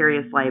of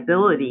vicarious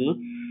liability,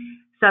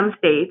 some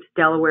states,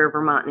 Delaware,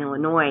 Vermont, and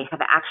Illinois,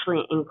 have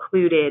actually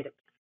included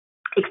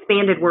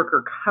expanded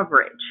worker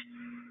coverage.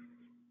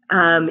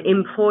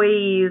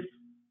 Employees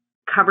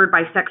covered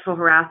by sexual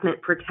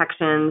harassment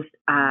protections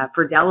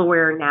for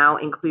Delaware now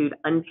include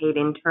unpaid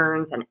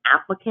interns and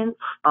applicants,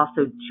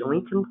 also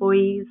joint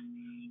employees.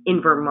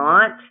 In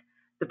Vermont,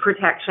 the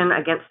protection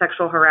against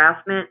sexual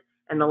harassment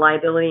and the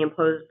liability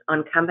imposed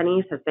on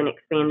companies has been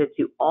expanded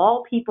to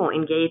all people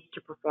engaged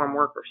to perform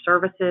work or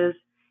services,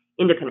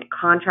 independent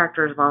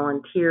contractors,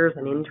 volunteers,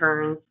 and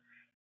interns.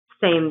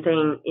 Same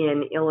thing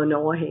in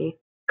Illinois,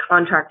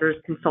 contractors,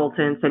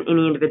 consultants, and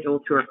any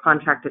individuals who are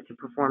contracted to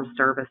perform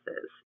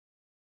services.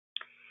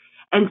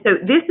 And so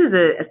this is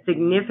a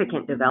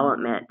significant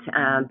development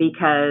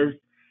because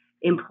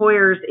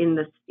employers in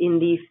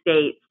these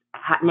states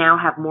now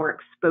have more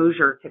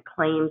exposure to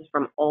claims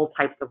from all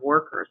types of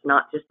workers,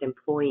 not just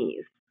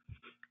employees.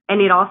 And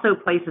it also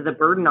places a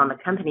burden on the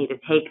company to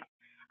take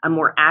a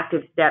more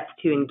active steps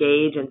to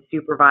engage and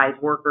supervise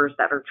workers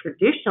that are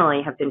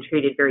traditionally have been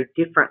treated very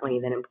differently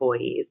than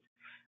employees.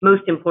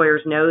 Most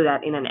employers know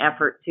that in an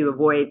effort to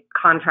avoid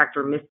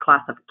contractor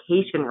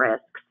misclassification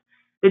risks,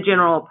 the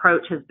general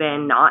approach has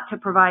been not to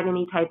provide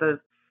any type of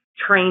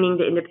training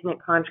to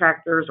independent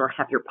contractors or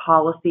have your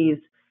policies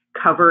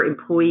cover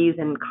employees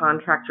and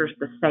contractors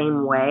the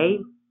same way.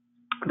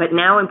 But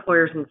now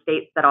employers in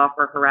states that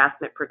offer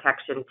harassment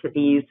protection to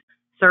these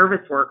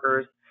service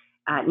workers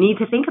need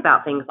to think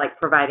about things like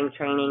providing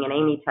training, and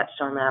Amy touched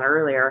on that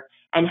earlier,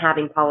 and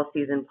having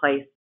policies in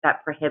place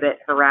that prohibit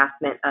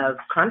harassment of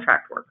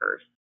contract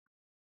workers.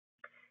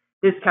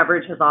 This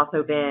coverage has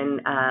also been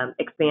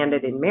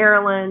expanded in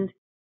Maryland,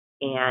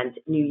 and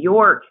New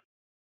York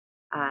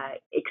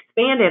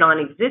expanded on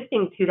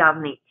existing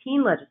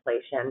 2018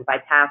 legislation by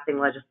passing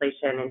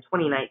legislation in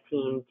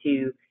 2019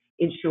 to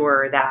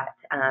ensure that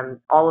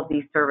all of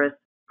these service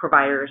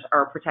providers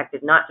are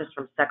protected not just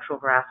from sexual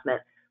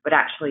harassment, but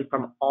actually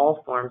from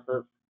all forms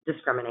of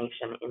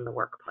discrimination in the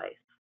workplace.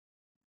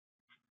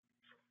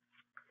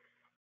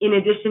 In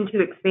addition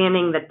to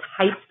expanding the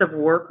types of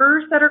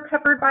workers that are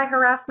covered by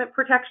harassment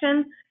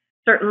protection,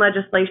 certain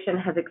legislation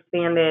has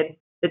expanded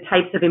the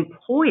types of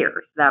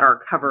employers that are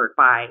covered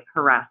by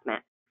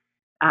harassment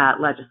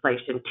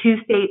legislation. 2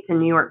 states and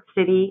New York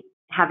City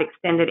have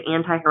extended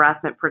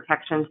anti-harassment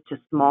protections to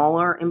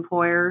smaller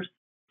employers.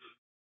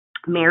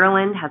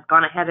 Maryland has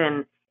gone ahead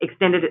and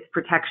extended its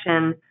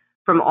protection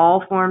from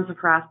all forms of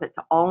harassment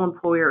to all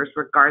employers,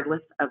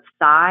 regardless of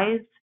size.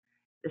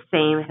 The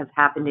same has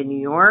happened in New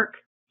York.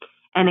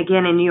 And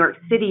again, in New York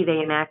City, they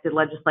enacted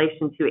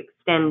legislation to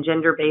extend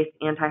gender-based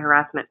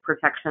anti-harassment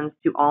protections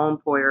to all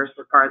employers,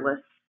 regardless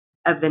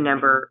of the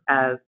number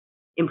of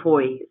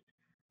employees.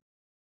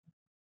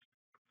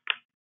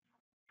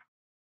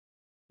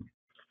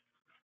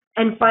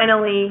 And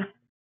finally,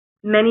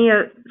 many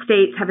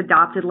states have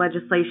adopted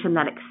legislation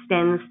that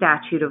extends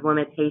statute of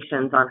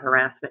limitations on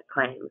harassment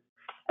claims.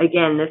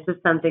 Again, this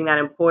is something that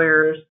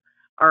employers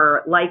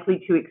are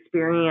likely to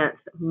experience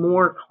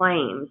more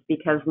claims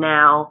because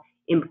now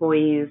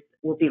employees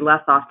will be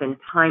less often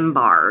time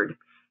barred.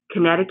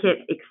 Connecticut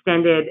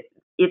extended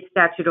its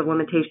statute of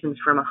limitations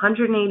from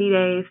 180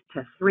 days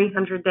to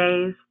 300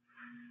 days.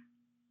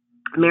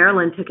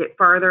 Maryland took it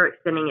further,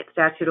 extending its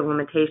statute of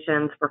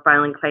limitations for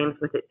filing claims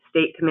with its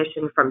state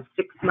commission from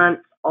 6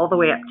 months all the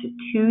way up to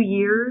 2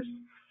 years,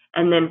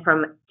 and then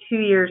from 2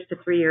 years to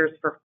 3 years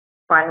for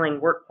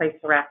filing workplace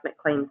harassment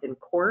claims in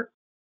court.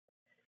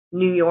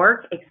 New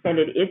York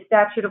extended its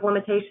statute of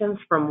limitations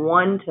from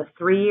 1 to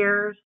 3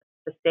 years,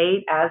 the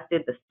state, as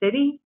did the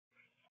city.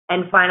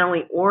 And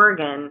finally,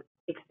 Oregon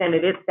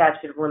extended its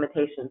statute of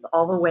limitations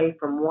all the way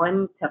from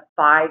 1 to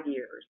 5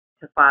 years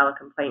to file a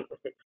complaint with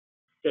its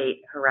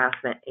state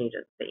harassment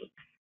agency.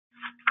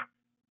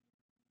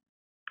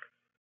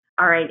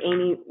 All right,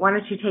 Amy, why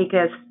don't you take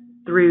us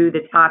through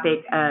the topic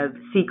of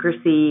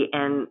secrecy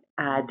and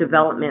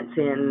developments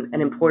in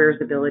an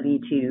employer's ability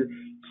to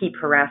keep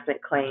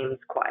harassment claims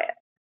quiet.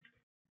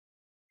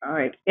 All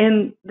right.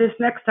 In this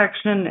next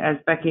section, as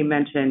Becky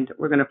mentioned,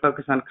 we're going to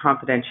focus on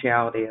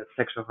confidentiality of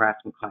sexual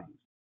harassment claims.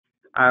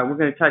 We're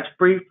going to touch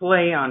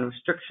briefly on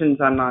restrictions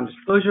on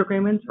non-disclosure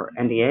agreements, or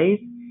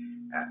NDAs,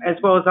 as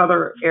well as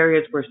other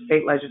areas where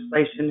state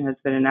legislation has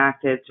been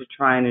enacted to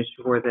try and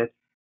ensure that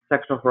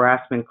sexual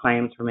harassment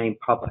claims remain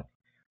public.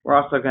 We're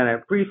also going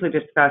to briefly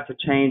discuss a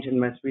change in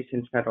the most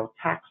recent federal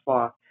tax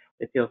law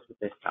that deals with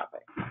this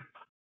topic.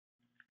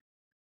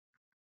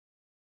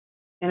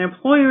 An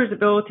employer's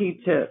ability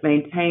to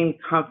maintain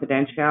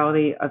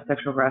confidentiality of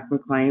sexual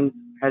harassment claims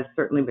has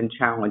certainly been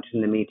challenged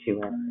in the Me Too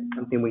era. It's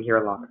something we hear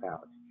a lot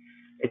about.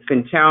 It's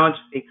been challenged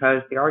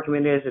because the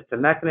argument is it's a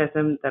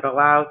mechanism that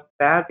allows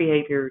bad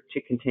behavior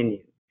to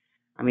continue.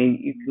 I mean,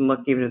 you can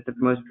look even at the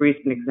most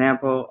recent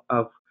example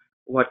of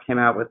what came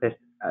out with this,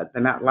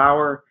 the Matt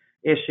Lauer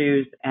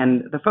issues,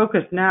 and the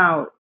focus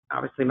now,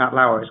 obviously Matt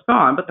Lauer is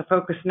gone, but the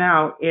focus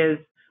now is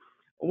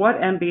what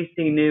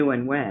NBC knew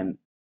and when,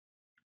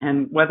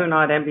 and whether or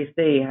not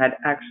NBC had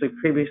actually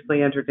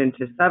previously entered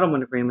into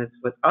settlement agreements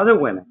with other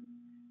women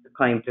who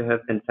claimed to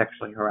have been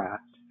sexually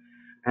harassed.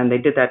 And they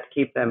did that to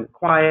keep them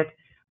quiet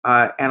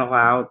and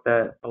allow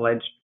the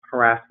alleged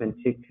harassment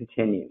to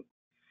continue.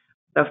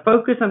 The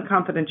focus on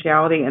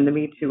confidentiality in the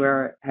Me Too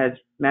era has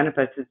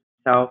manifested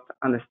itself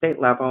on the state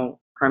level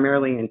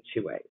primarily in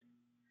two ways.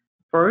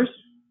 First,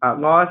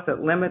 laws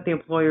that limit the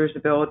employer's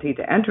ability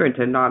to enter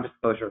into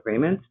non-disclosure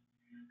agreements.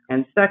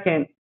 And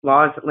second,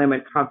 laws that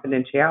limit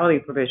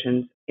confidentiality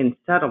provisions in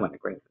settlement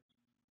agreements.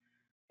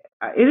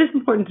 It is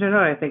important to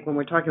note, I think, when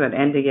we're talking about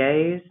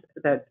NDAs,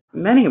 that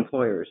many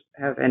employers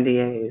have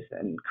NDAs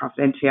and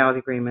confidentiality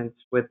agreements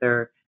with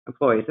their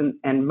employees,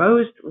 and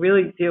most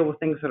really deal with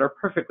things that are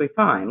perfectly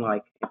fine,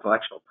 like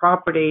intellectual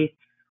property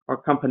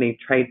or company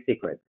trade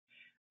secrets.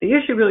 The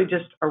issue really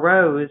just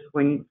arose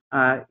when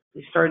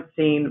you started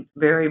seeing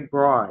very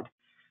broad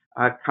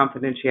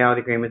confidentiality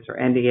agreements or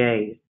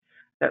NDAs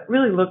that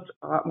really looked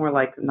a lot more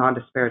like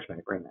non-disparagement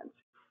agreements,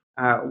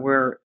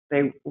 where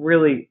they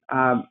really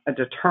a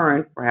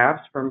deterrent,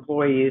 perhaps, for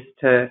employees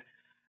to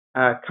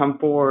come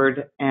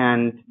forward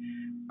and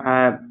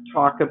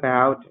talk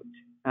about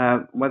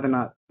whether or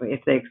not, if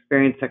they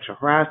experience sexual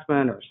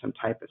harassment or some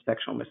type of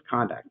sexual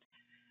misconduct.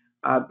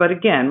 But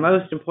again,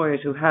 most employers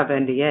who have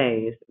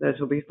NDAs, those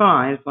will be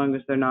fine as long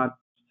as they're not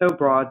so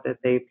broad that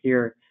they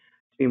appear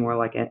to be more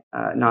like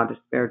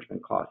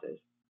non-disparagement clauses.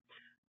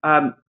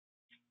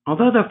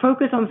 Although the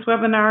focus on this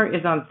webinar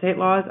is on state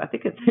laws, I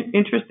think it's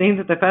interesting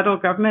that the federal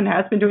government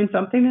has been doing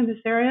something in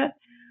this area.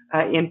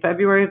 In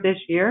February of this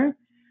year,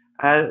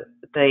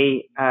 the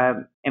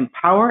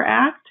Empower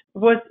Act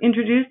was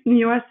introduced in the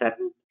U.S. Senate.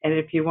 And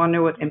if you want to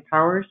know what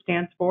Empower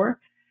stands for,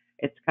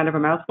 it's kind of a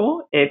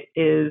mouthful. It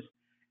is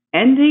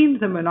ending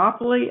the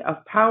monopoly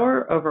of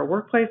power over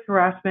workplace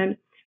harassment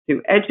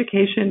through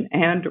education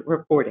and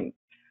reporting.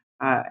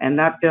 And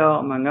that bill,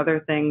 among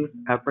other things,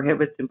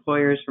 prohibits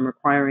employers from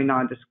requiring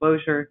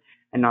non-disclosure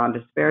and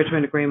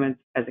non-disparagement agreements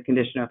as a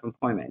condition of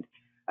employment.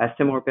 A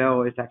similar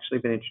bill has actually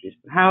been introduced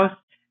in the House,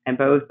 and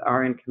both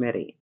are in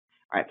committee.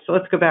 All right, so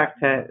let's go back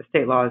to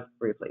state laws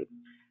briefly.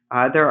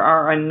 There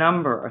are a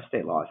number of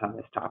state laws on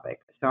this topic,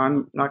 so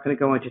I'm not going to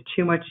go into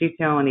too much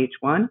detail on each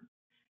one.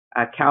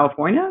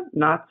 California,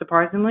 not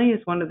surprisingly,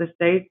 is one of the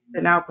states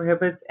that now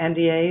prohibits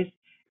NDAs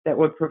that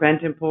would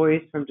prevent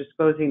employees from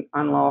disclosing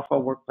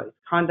unlawful workplace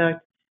conduct,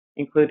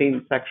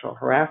 including sexual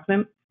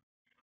harassment.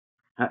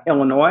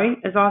 Illinois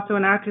has also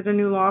enacted a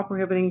new law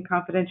prohibiting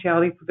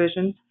confidentiality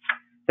provisions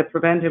that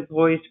prevent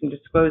employees from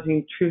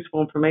disclosing truthful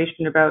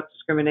information about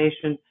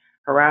discrimination,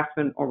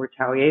 harassment, or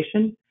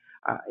retaliation.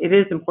 It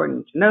is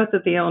important to note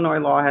that the Illinois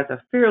law has a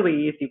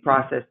fairly easy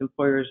process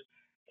employers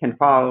can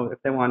follow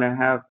if they want to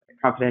have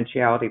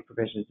confidentiality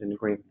provisions in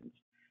agreements.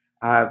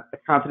 The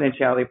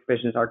confidentiality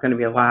provisions are going to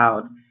be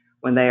allowed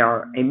when they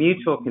are a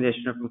mutual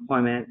condition of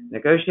employment,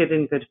 negotiated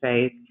in good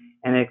faith,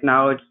 and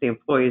acknowledge the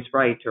employee's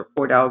right to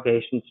report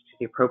allegations to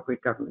the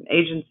appropriate government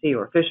agency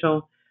or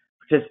official,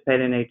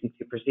 participate in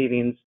agency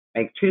proceedings,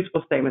 make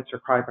truthful statements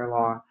required by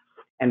law,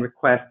 and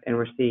request and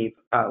receive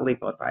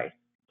legal advice.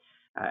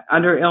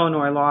 Under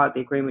Illinois law,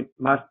 the agreement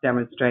must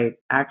demonstrate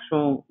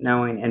actual,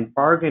 knowing, and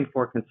bargain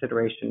for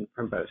consideration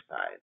from both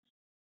sides.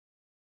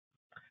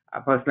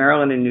 Both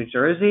Maryland and New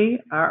Jersey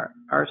are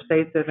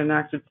states that have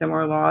enacted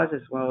similar laws,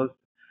 as well as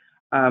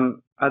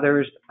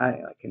others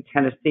like in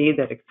Tennessee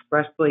that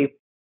expressly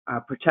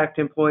protect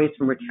employees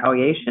from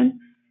retaliation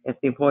if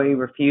the employee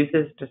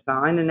refuses to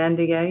sign an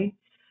NDA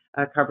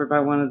covered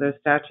by one of those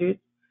statutes.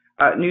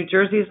 New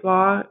Jersey's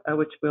law,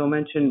 which we'll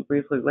mention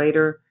briefly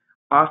later,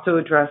 also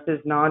addresses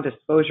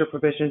non-disclosure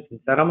provisions in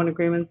settlement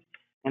agreements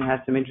and has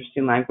some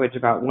interesting language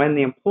about when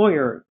the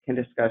employer can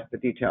discuss the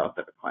details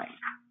of a claim.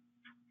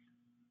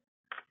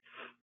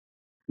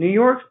 New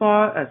York's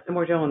law,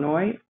 similar to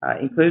Illinois,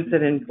 includes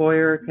that an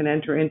employer can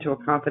enter into a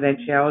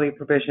confidentiality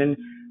provision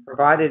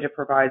provided it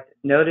provides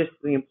notice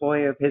to the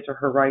employee of his or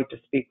her right to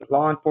speak with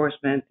law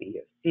enforcement, the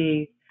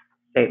EOC,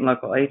 state and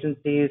local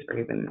agencies, or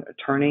even an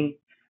attorney.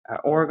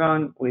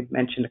 Oregon, we've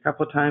mentioned a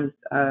couple of times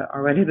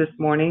already this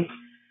morning,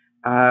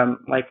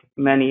 like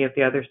many of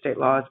the other state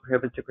laws,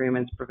 prohibits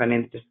agreements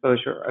preventing the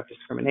disclosure of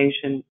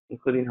discrimination,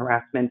 including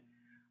harassment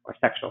or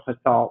sexual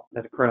assault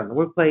that occurred on the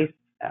workplace,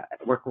 at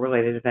a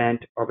work-related event,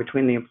 or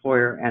between the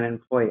employer and an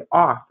employee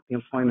off the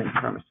employment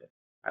premises.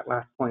 That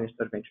last point is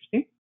sort of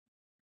interesting.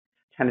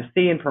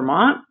 Tennessee and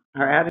Vermont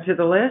are added to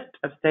the list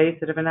of states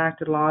that have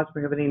enacted laws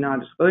prohibiting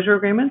non-disclosure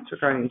agreements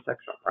regarding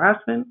sexual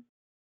harassment.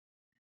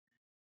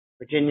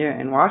 Virginia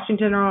and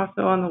Washington are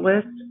also on the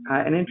list.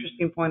 An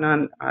interesting point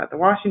on the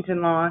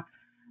Washington law,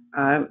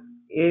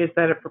 is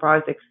that it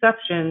provides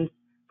exceptions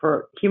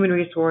for human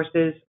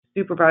resources,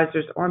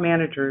 supervisors, or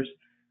managers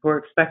who are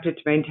expected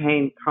to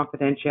maintain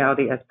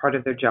confidentiality as part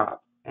of their job.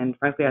 And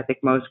frankly, I think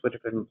most would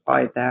have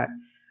implied that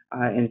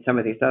in some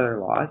of these other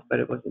laws, but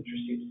it was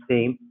interesting to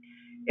see.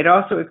 It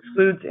also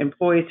excludes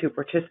employees who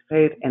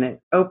participate in an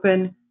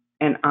open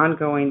and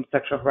ongoing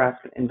sexual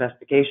harassment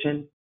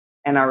investigation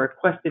and are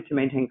requested to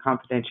maintain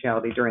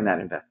confidentiality during that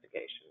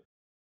investigation.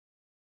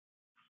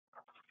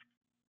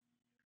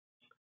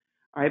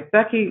 All right,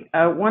 Becky,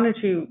 I wanted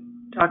to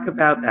talk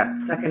about that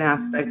second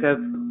aspect of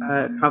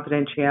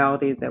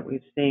confidentiality that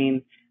we've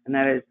seen, and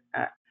that is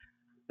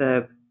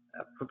the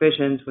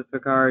provisions with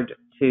regard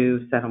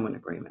to settlement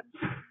agreements.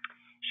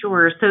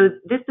 Sure. So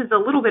this is a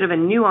little bit of a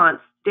nuanced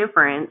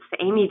difference.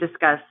 Amy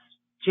discussed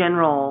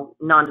general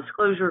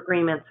non-disclosure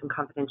agreements and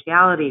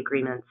confidentiality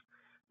agreements,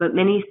 but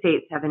many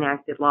states have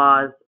enacted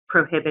laws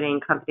prohibiting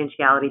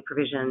confidentiality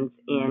provisions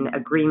in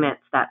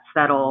agreements that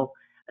settle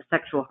a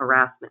sexual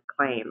harassment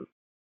claim.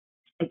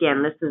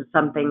 Again, this is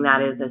something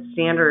that is a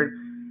standard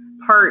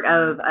part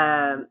of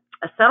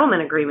a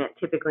settlement agreement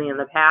typically in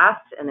the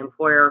past. An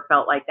employer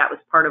felt like that was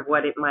part of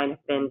what it might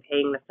have been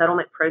paying the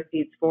settlement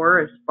proceeds for,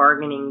 is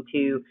bargaining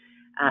to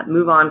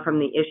move on from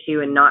the issue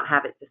and not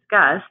have it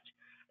discussed,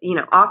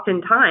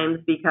 oftentimes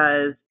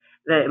because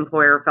the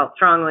employer felt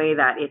strongly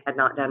that it had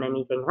not done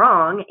anything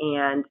wrong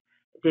and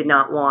did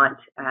not want,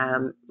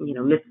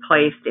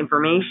 misplaced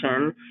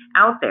information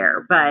out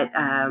there. But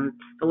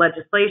the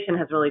legislation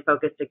has really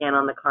focused again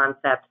on the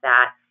concept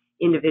that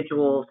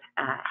individuals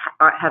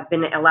have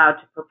been allowed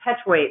to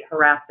perpetuate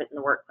harassment in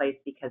the workplace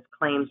because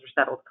claims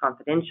are settled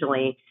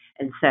confidentially,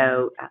 and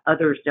so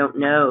others don't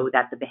know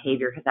that the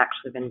behavior has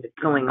actually been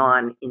going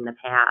on in the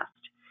past.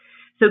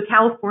 So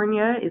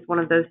California is one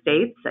of those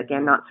states,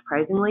 again, not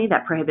surprisingly,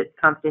 that prohibits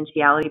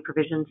confidentiality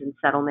provisions in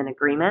settlement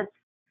agreements.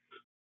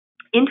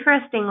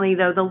 Interestingly,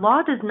 though, the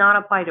law does not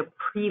apply to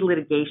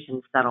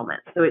pre-litigation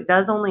settlements, so it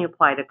does only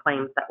apply to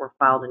claims that were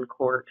filed in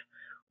court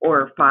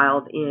or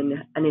filed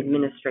in an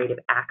administrative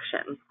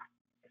action.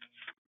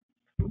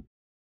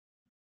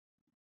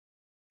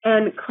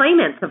 And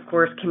claimants, of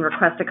course, can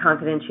request a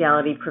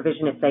confidentiality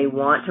provision if they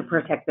want to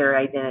protect their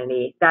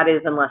identity. That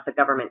is, unless a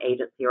government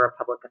agency or a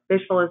public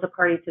official is a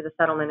party to the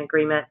settlement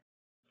agreement.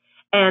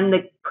 And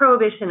the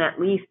prohibition at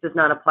least does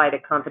not apply to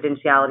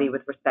confidentiality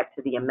with respect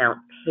to the amount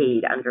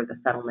paid under the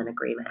settlement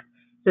agreement.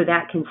 So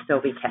that can still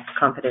be kept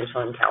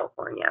confidential in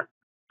California.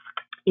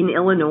 In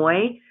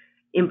Illinois,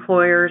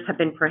 employers have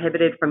been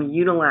prohibited from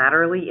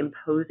unilaterally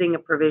imposing a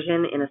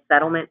provision in a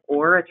settlement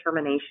or a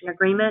termination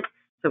agreement,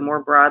 so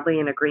more broadly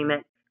an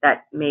agreement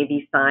that may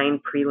be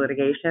signed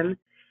pre-litigation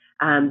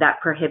that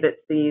prohibits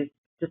these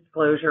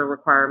disclosure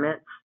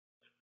requirements.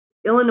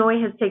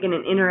 Illinois has taken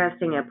an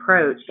interesting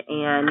approach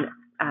and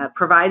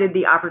provided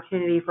the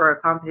opportunity for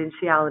a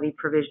confidentiality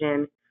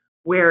provision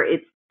where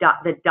it's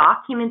the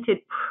documented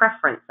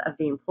preference of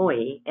the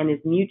employee and is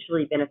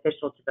mutually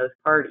beneficial to both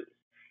parties.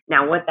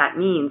 Now, what that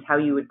means, how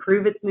you would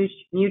prove it's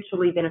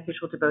mutually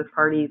beneficial to both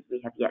parties, we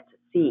have yet to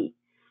see.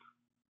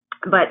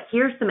 But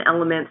here's some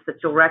elements that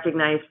you'll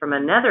recognize from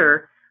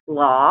another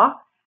law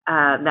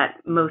that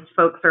most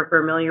folks are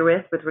familiar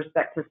with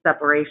respect to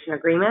separation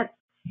agreements.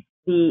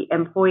 The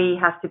employee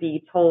has to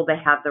be told they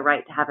have the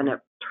right to have an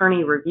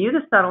attorney review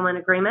the settlement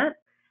agreement.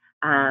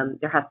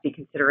 There has to be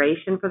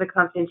consideration for the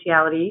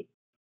confidentiality.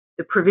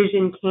 The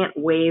provision can't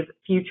waive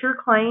future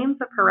claims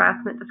of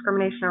harassment,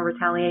 discrimination, or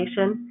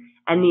retaliation.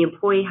 And the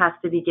employee has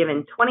to be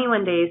given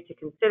 21 days to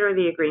consider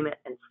the agreement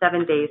and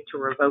 7 days to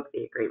revoke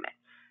the agreement.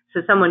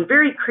 So someone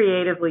very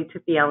creatively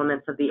took the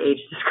elements of the Age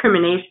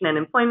Discrimination and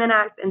Employment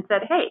Act and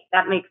said, hey,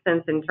 that makes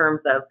sense in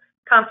terms of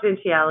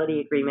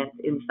confidentiality agreements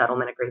in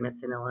settlement agreements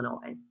in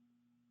Illinois.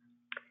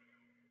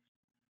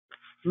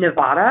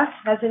 Nevada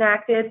has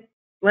enacted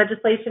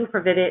legislation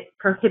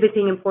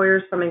prohibiting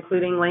employers from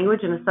including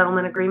language in a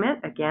settlement agreement,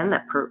 again,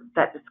 that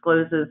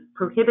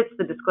prohibits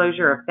the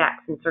disclosure of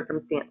facts and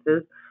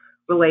circumstances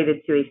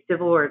related to a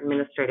civil or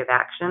administrative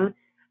action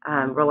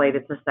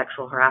related to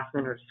sexual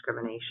harassment or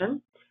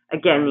discrimination.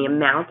 Again, the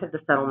amount of the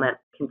settlement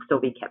can still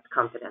be kept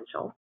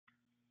confidential.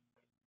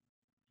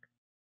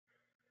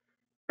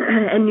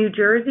 And New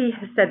Jersey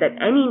has said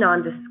that any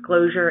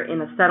non-disclosure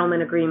in a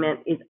settlement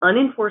agreement is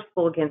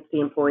unenforceable against the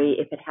employee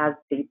if it has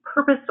the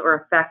purpose or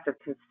effect of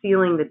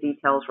concealing the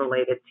details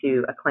related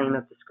to a claim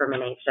of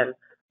discrimination,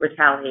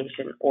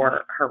 retaliation,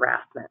 or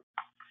harassment.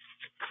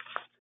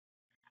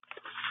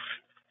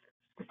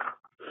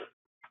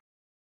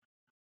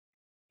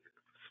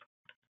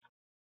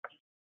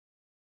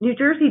 New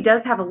Jersey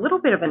does have a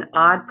little bit of an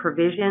odd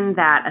provision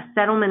that a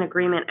settlement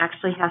agreement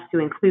actually has to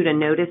include a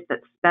notice that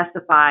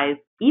specifies,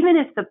 even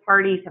if the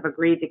parties have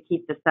agreed to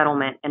keep the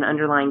settlement and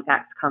underlying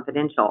facts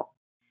confidential,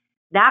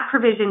 that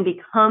provision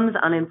becomes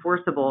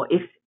unenforceable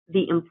if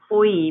the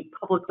employee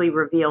publicly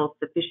reveals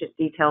sufficient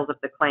details of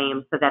the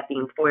claim so that the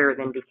employer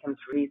then becomes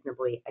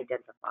reasonably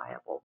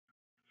identifiable.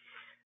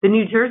 The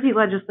New Jersey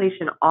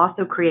legislation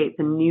also creates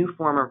a new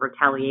form of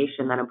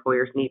retaliation that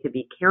employers need to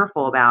be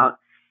careful about.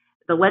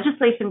 The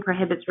legislation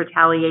prohibits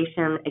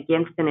retaliation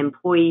against an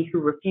employee who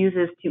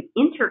refuses to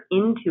enter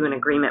into an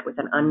agreement with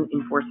an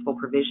unenforceable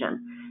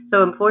provision.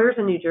 So employers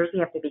in New Jersey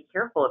have to be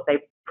careful if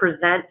they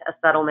present a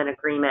settlement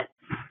agreement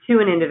to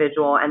an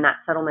individual and that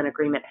settlement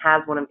agreement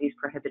has one of these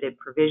prohibited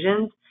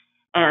provisions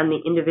and the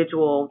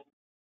individual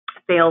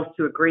fails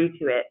to agree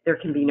to it, there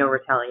can be no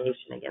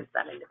retaliation against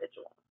that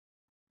individual.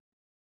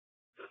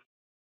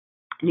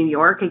 New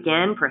York,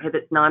 again,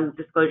 prohibits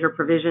non-disclosure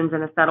provisions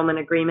in a settlement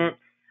agreement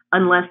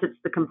unless it's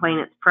the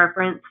complainant's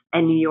preference.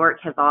 And New York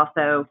has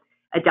also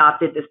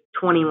adopted this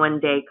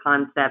 21-day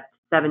concept,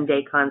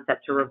 7-day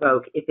concept to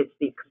revoke if it's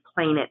the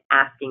complainant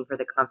asking for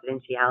the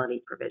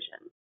confidentiality provision.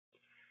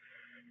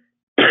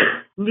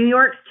 New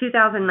York's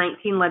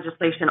 2019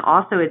 legislation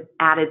also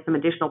added some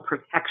additional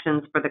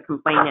protections for the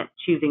complainant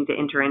choosing to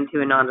enter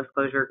into a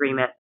non-disclosure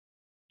agreement,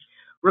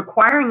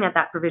 requiring that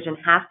that provision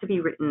has to be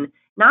written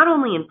not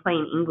only in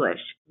plain English,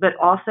 but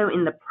also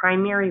in the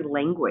primary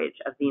language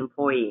of the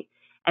employee.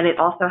 And it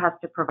also has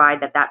to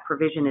provide that that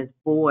provision is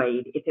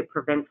void if it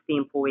prevents the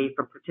employee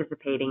from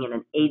participating in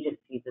an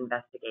agency's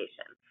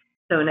investigation.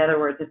 So in other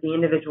words, if the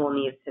individual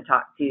needs to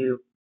talk to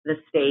the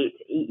state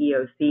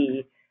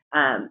EEOC,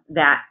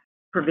 that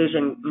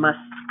provision must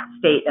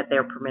state that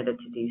they're permitted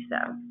to do so.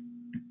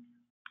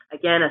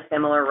 Again, a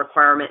similar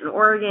requirement in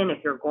Oregon,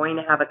 if you're going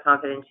to have a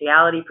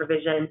confidentiality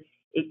provision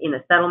in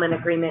a settlement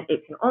agreement,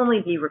 it can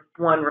only be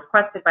one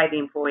requested by the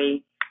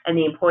employee, and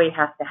the employee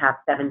has to have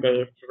 7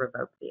 days to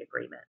revoke the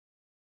agreement.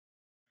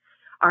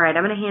 All right,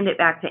 I'm going to hand it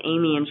back to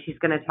Amy, and she's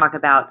going to talk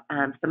about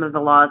some of the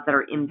laws that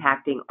are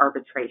impacting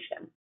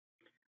arbitration.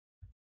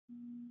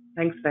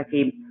 Thanks,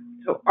 Becky.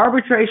 So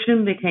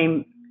arbitration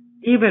became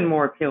even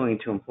more appealing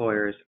to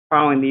employers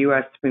following the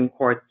U.S. Supreme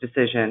Court's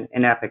decision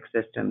in Epic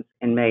Systems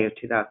in May of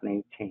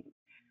 2018.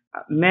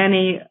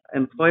 Many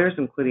employers,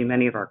 including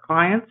many of our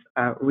clients,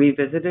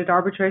 revisited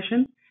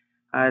arbitration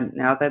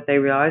now that they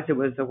realized it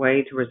was a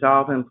way to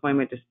resolve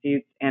employment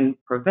disputes and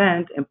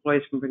prevent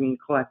employees from bringing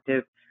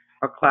collective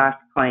or class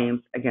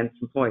claims against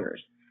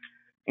employers.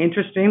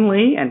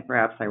 Interestingly, and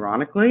perhaps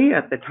ironically,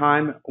 at the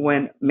time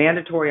when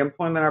mandatory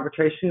employment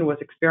arbitration was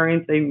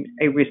experiencing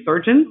a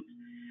resurgence,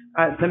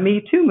 the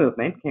Me Too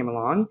movement came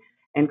along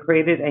and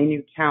created a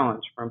new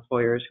challenge for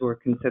employers who were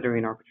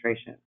considering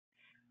arbitration.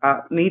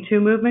 Me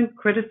Too movement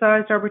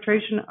criticized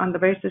arbitration on the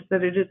basis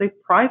that it is a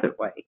private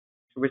way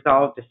to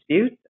resolve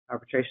disputes.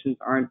 Arbitrations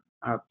aren't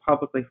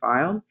publicly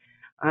filed.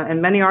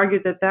 And many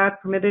argued that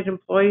that permitted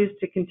employees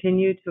to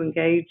continue to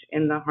engage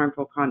in the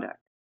harmful conduct.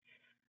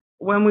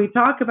 When we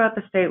talk about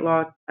the state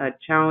law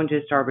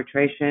challenges to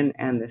arbitration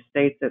and the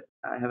states that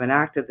have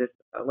enacted this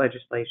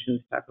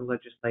type of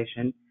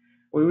legislation,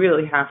 we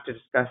really have to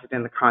discuss it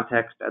in the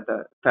context of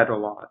the federal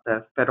law,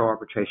 the Federal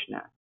Arbitration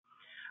Act.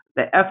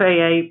 The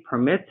FAA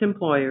permits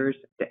employers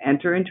to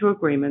enter into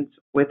agreements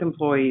with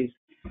employees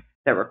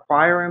that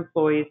require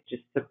employees to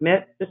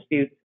submit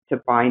disputes to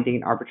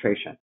binding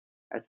arbitration,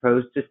 as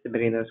opposed to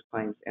submitting those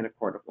claims in a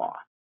court of law.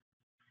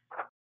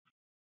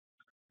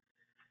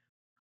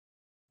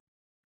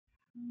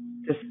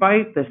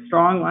 Despite the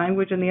strong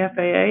language in the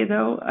FAA,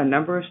 though, a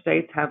number of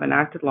states have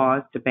enacted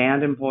laws to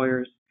ban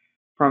employers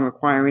from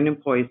requiring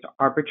employees to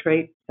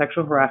arbitrate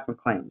sexual harassment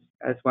claims,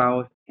 as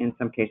well as, in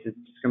some cases,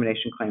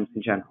 discrimination claims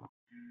in general.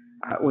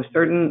 With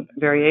certain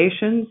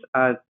variations,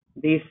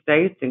 these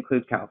states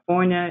include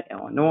California,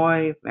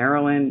 Illinois,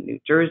 Maryland, New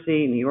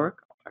Jersey, New York.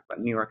 I'll talk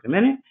about New York in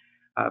a minute,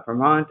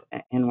 Vermont,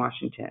 and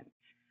Washington.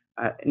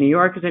 New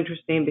York is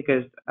interesting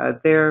because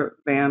their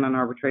ban on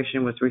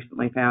arbitration was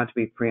recently found to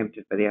be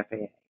preempted by the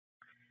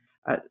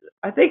FAA.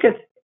 I think it's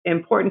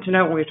important to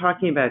note when we're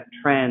talking about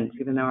trends,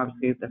 even though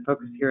obviously the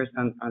focus here is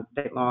on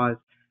state laws,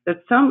 that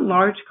some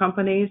large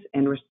companies,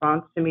 in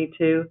response to Me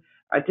Too,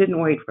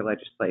 didn't wait for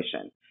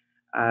legislation.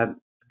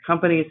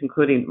 Companies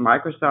including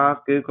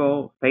Microsoft,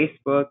 Google,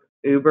 Facebook,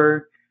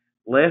 Uber,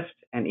 Lyft,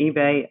 and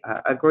eBay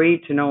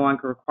agreed to no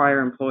longer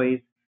require employees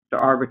to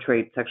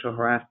arbitrate sexual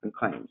harassment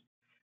claims.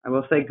 I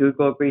will say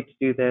Google agreed to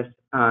do this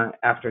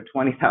after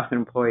 20,000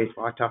 employees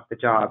walked off the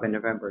job in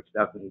November of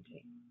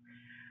 2018.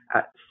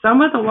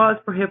 Some of the laws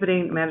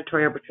prohibiting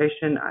mandatory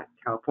arbitration,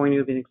 California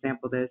would be an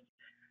example of this,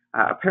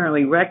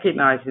 apparently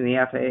recognizing the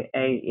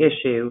FAA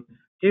issue,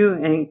 do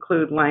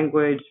include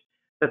language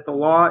that the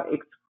law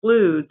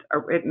excludes a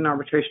written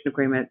arbitration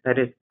agreement that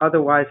is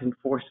otherwise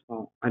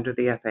enforceable under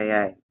the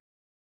FAA.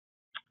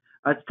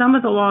 Some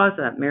of the laws,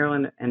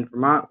 Maryland and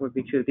Vermont would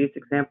be two of these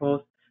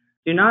examples,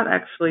 do not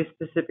actually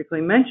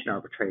specifically mention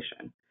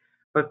arbitration,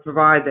 but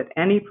provide that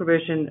any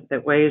provision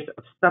that waives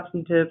a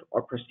substantive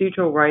or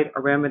procedural right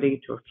or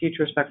remedy to a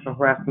future sexual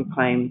harassment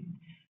claim,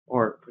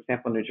 or, for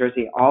example, in New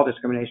Jersey, all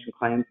discrimination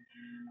claims,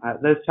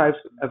 those types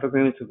of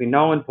agreements would be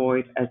null and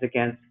void as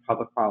against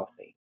public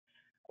policy.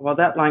 While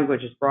that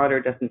language is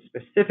broader, doesn't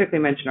specifically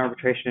mention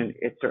arbitration,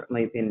 it's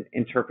certainly been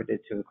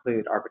interpreted to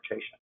include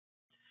arbitration.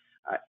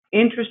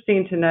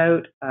 Interesting to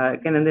note,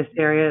 again, in this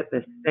area,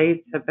 the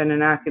states have been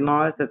enacting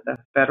laws that the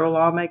federal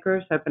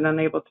lawmakers have been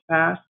unable to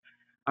pass.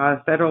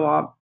 Federal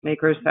law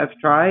lawmakers have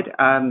tried.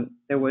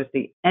 There was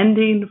the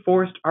Ending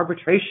Forced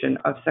Arbitration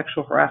of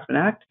Sexual Harassment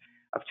Act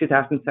of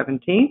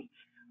 2017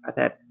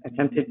 that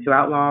attempted to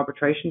outlaw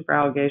arbitration for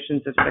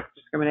allegations of sex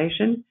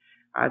discrimination.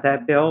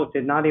 That bill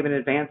did not even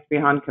advance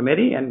beyond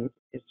committee and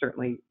is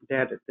certainly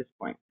dead at this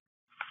point.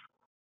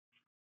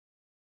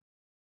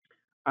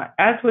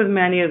 As with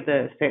many of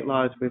the state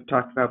laws we've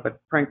talked about, but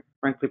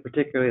frankly,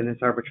 particularly in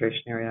this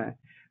arbitration area,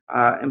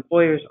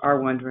 employers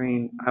are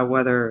wondering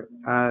whether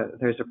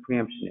there's a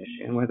preemption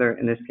issue and whether,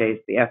 in this case,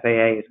 the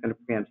FAA is going to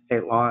preempt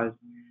state laws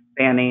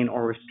banning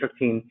or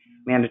restricting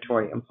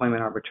mandatory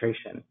employment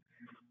arbitration.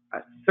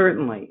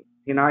 Certainly,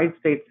 the United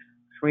States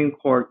Supreme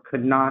Court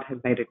could not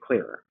have made it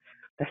clearer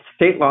that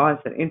state laws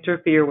that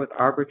interfere with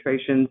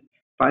arbitration's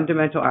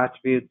fundamental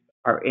attributes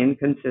are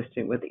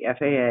inconsistent with the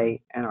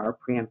FAA and are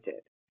preempted.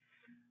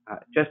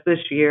 Just this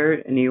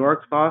year, New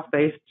York's law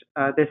faced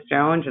this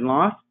challenge and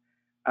lost.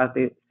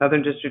 The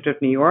Southern District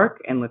of New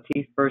York in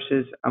Lateef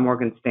versus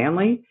Morgan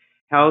Stanley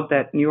held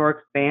that New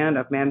York's ban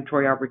of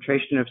mandatory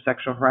arbitration of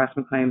sexual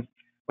harassment claims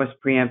was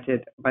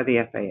preempted by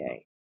the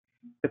FAA.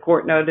 The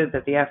court noted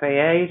that the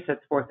FAA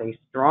sets forth a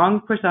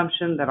strong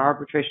presumption that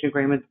arbitration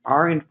agreements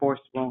are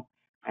enforceable,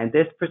 and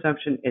this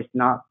presumption is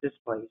not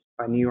displaced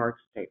by New York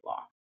state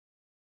law.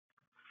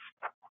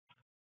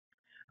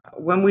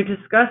 When we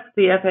discuss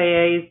the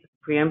FAA's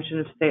preemption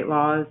of state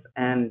laws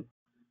and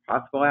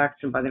possible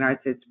action by the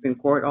United States Supreme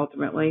Court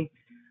ultimately,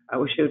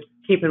 we should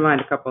keep in mind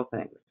a couple of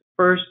things.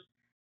 First,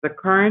 the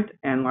current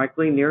and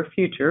likely near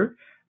future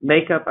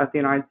makeup of the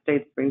United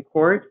States Supreme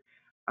Court,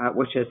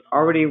 which has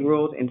already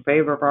ruled in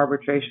favor of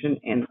arbitration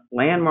in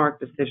landmark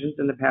decisions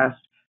in the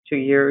past 2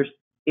 years,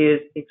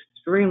 is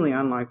extremely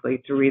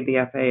unlikely to read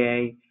the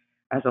FAA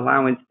as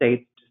allowing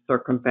states to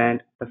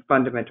circumvent the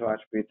fundamental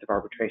attributes of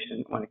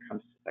arbitration when it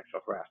comes to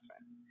sexual harassment.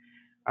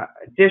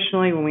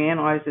 Additionally, when we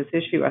analyze this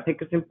issue, I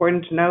think it's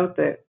important to note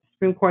that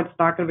the Supreme Court's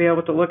not going to be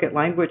able to look at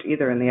language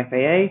either in the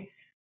FAA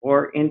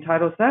or in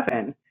Title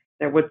VII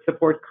that would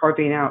support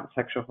carving out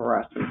sexual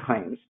harassment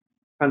claims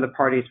from the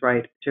party's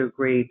right to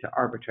agree to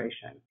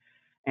arbitration.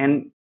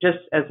 And just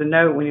as a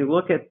note, when you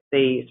look at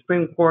the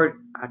Supreme Court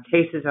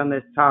cases on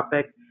this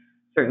topic,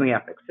 certainly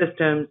Epic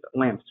Systems,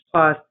 LAMPS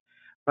Plus,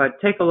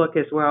 but take a look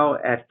as well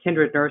at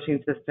Kindred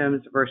Nursing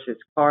Systems versus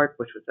Clark,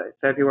 which was a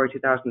February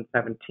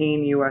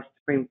 2017 U.S.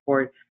 Supreme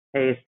Court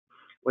case,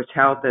 which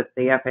held that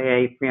the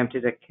FAA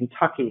preempted a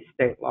Kentucky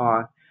state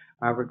law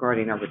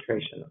regarding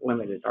arbitration,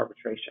 limited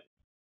arbitration.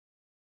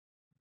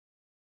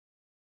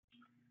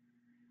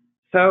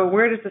 So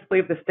where does this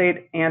leave the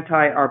state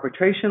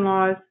anti-arbitration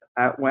laws?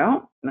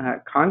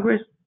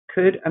 Congress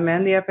could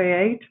amend the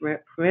FAA to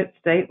permit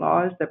state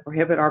laws that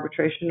prohibit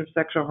arbitration of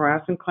sexual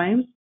harassment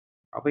claims.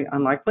 Probably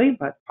unlikely,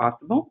 but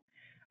possible.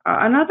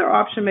 Another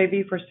option may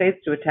be for states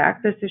to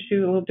attack this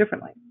issue a little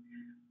differently.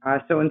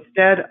 So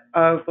instead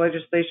of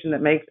legislation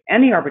that makes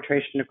any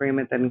arbitration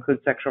agreement that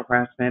includes sexual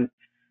harassment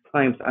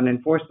claims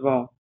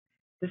unenforceable,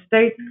 the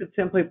states could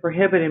simply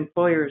prohibit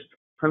employers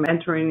from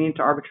entering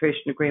into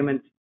arbitration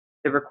agreements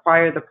that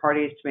require the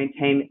parties to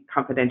maintain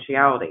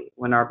confidentiality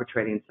when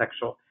arbitrating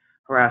sexual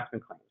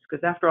harassment claims.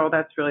 Because after all,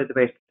 that's really the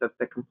basis of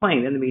the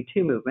complaint in the Me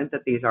Too movement,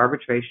 that these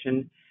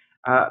arbitration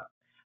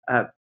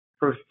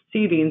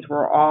proceedings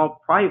were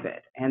all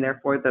private, and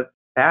therefore the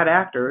bad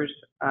actors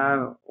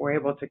were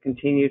able to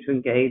continue to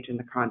engage in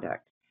the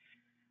conduct.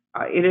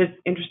 It is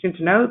interesting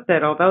to note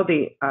that although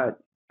the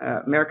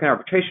American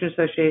Arbitration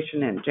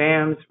Association and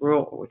JAMS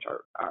rule, which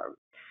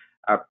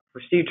are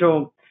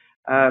procedural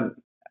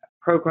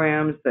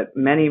programs that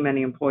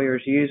many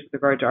employers use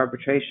with regard to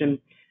arbitration,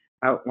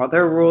 while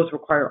their rules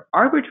require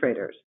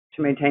arbitrators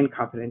to maintain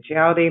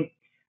confidentiality,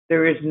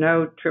 there is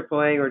no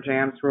AAA or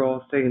JAMS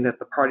rule stating that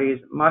the parties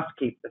must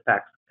keep the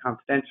facts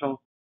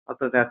confidential,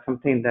 although that's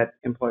something that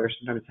employers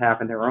sometimes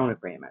have in their own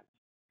agreements.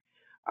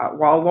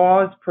 While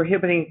laws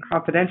prohibiting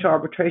confidential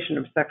arbitration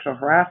of sexual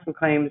harassment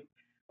claims,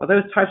 while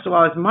those types of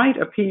laws might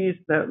appease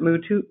the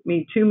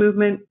Me Too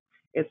movement,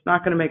 it's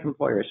not going to make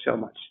employers feel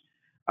much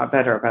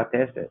better about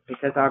this,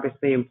 because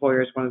obviously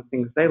employers, one of the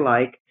things they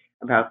like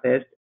about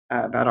this,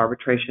 about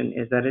arbitration,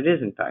 is that it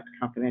is in fact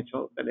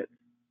confidential, but it's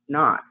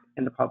not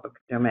in the public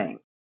domain.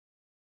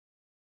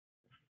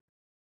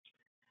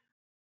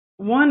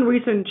 One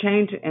recent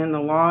change in the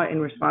law in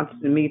response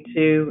to Me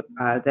Too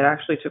that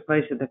actually took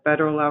place at the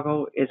federal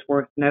level is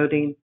worth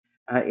noting.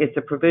 It's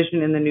a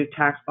provision in the new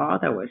tax law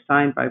that was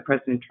signed by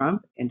President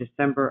Trump in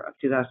December of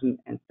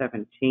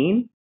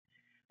 2017.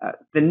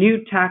 The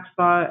new tax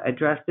law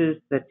addresses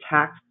the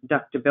tax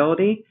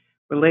deductibility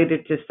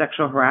related to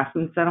sexual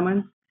harassment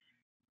settlements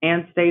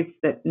and states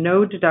that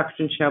no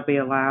deduction shall be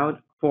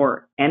allowed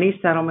for any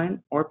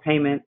settlement or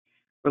payment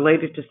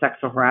related to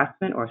sexual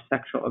harassment or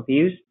sexual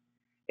abuse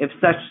if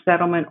such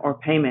settlement or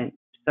payment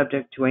is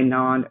subject to a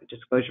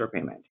non-disclosure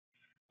agreement.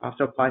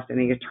 Also applies to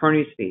any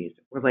attorney's fees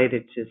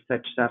related to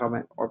such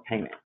settlement or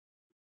payment.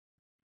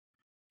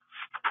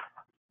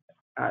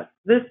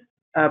 This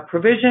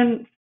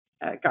provision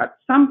got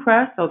some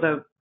press,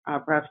 although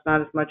perhaps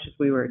not as much as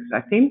we were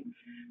expecting.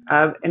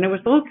 And it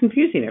was a little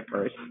confusing at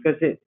first because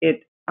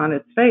it on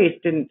its face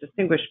didn't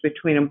distinguish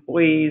between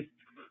employees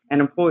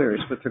and employers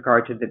with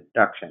regard to the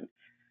deduction.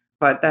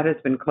 But that has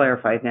been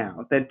clarified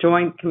now. The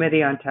Joint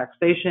Committee on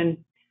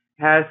Taxation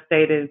has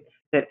stated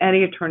that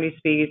any attorney's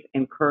fees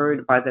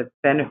incurred by the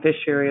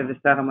beneficiary of the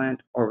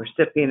settlement or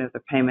recipient of the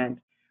payment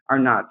are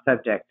not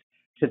subject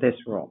to this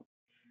rule.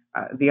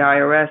 The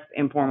IRS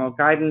informal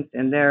guidance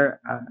in their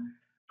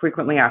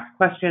frequently asked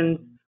questions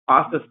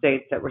also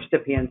states that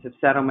recipients of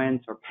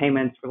settlements or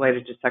payments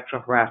related to sexual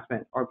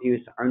harassment or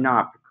abuse are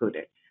not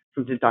precluded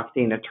from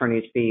deducting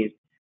attorney's fees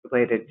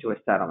related to a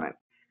settlement.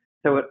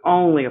 So it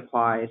only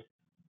applies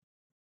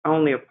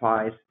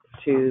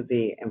to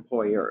the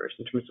employers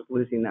in terms of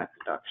losing that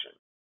deduction.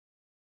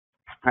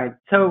 All right.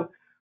 So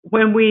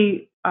when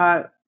we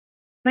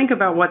think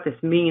about what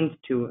this means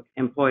to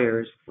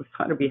employers, we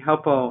thought it'd be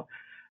helpful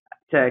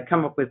to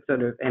come up with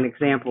sort of an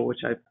example,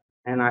 which I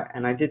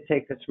did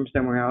take this from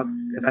somewhere else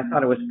because I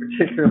thought it was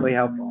particularly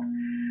helpful.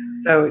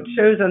 So it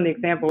shows on the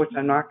example, which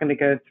I'm not going to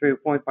go through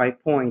point by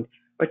point,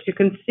 but you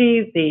can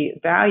see the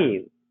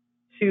value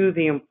to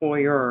the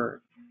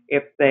employer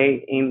if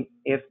they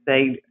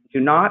do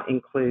not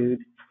include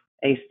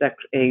a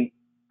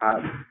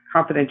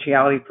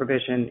confidentiality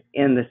provision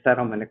in the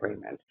settlement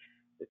agreement.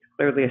 It's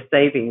clearly a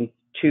savings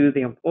to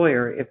the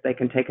employer if they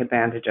can take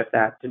advantage of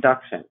that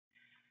deduction.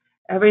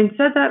 Having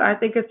said that, I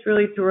think it's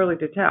really too early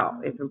to tell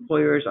if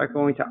employers are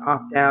going to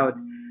opt out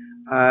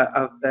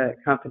of the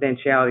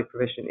confidentiality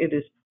provision. It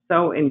is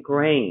so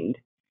ingrained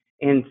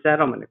in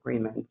settlement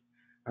agreements,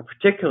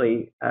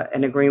 particularly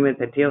an agreement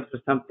that deals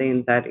with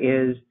something that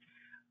is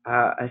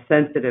a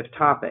sensitive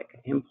topic.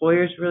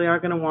 Employers really are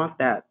going to want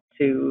that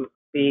to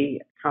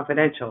be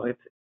confidential if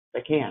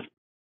they can.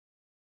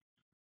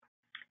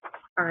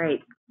 All right.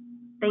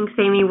 Thanks,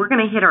 Amy. We're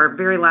going to hit our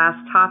very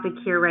last topic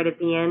here right at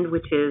the end,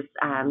 which is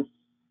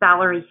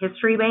salary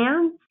history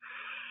bans.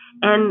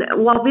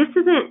 And while this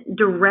isn't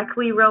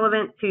directly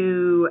relevant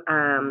to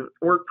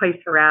workplace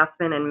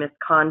harassment and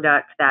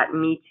misconduct that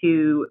Me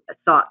Too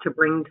sought to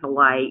bring to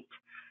light,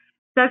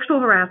 sexual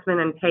harassment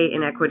and pay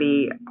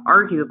inequity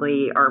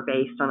arguably are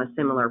based on a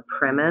similar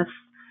premise,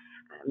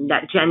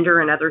 that gender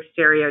and other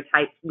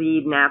stereotypes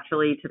lead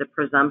naturally to the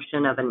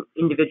presumption of an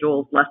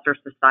individual's lesser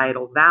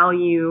societal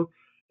value,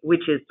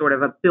 which is sort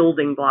of a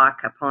building block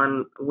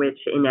upon which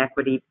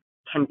inequity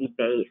can be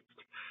based.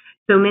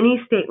 So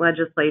many state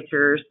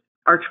legislatures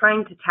are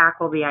trying to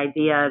tackle the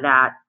idea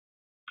that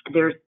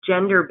there's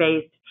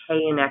gender-based pay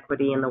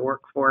inequity in the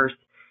workforce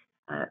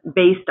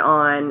based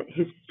on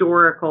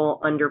historical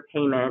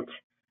underpayment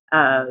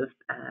of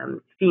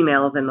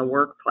females in the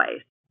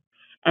workplace.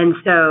 And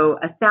so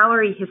a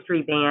salary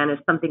history ban is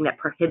something that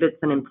prohibits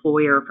an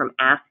employer from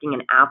asking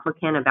an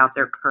applicant about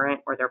their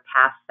current or their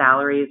past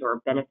salaries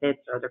or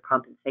benefits or their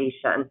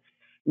compensation.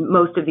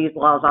 Most of these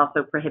laws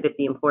also prohibit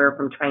the employer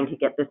from trying to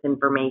get this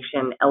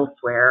information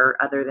elsewhere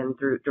other than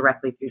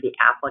directly through the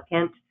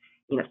applicant,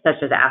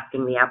 such as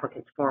asking the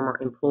applicant's former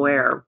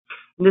employer.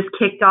 And this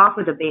kicked off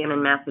with a ban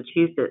in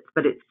Massachusetts,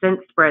 but it's since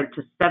spread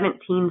to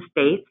 17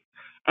 states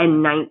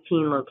and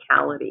 19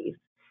 localities.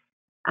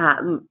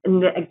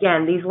 And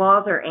again, these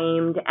laws are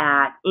aimed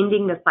at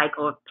ending the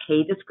cycle of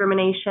pay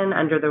discrimination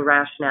under the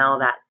rationale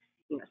that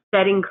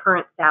setting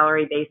current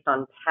salary based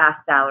on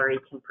past salary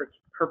can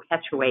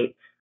perpetuate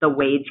the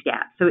wage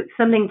gap. So it's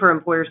something for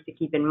employers to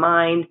keep in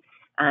mind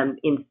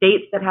in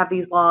states that have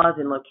these laws,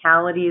 in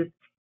localities,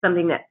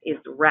 something that is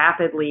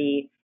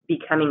rapidly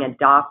becoming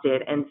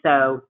adopted. And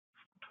so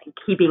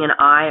keeping an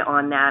eye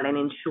on that and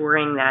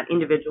ensuring that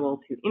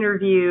individuals who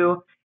interview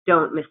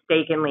don't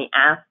mistakenly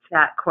ask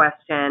that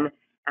question.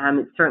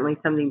 It's certainly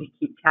something to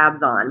keep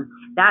tabs on.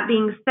 That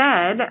being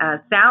said,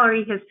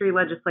 salary history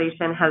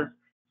legislation has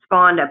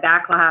spawned a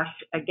backlash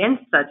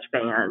against such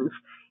bans,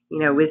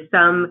 with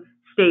some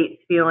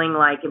states feeling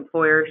like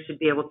employers should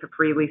be able to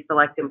freely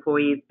select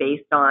employees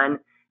based on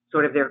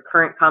sort of their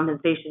current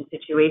compensation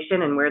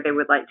situation and where they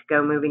would like to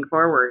go moving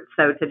forward.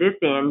 So to this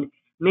end,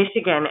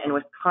 Michigan and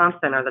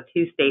Wisconsin are the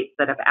two states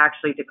that have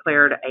actually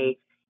declared a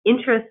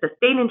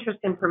state interest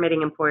in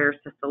permitting employers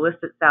to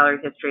solicit salary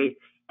history,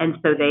 and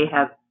so they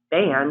have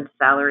banned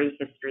salary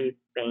history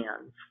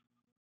bans.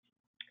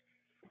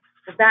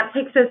 So that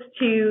takes us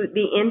to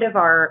the end of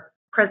our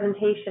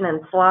presentation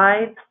and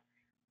slides.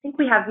 I think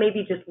we have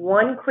maybe just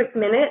one quick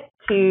minute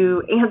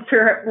to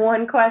answer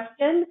one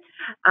question.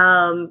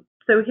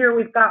 So here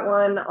we've got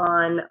one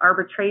on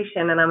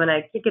arbitration, and I'm going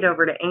to kick it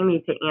over to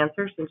Amy to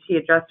answer since she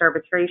addressed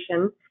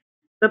arbitration.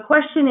 The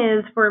question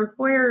is, for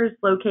employers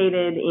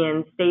located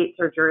in states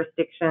or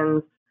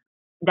jurisdictions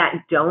that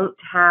don't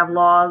have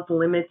laws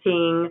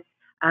limiting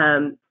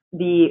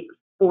the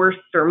forced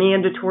or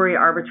mandatory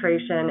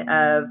arbitration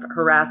of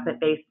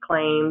harassment-based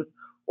claims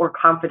or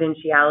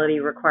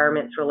confidentiality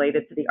requirements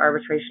related to the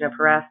arbitration of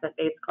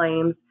harassment-based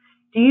claims,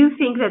 do you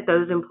think that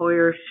those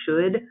employers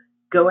should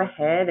go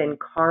ahead and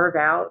carve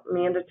out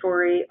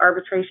mandatory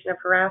arbitration of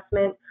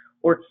harassment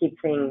or keep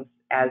things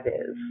as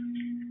is?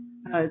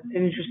 It's an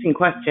interesting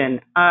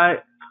question. I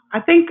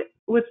think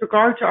with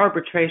regard to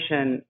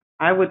arbitration,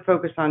 I would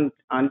focus on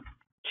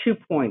 2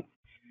 points.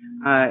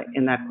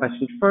 in that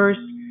question. First,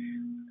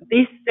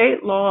 these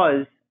state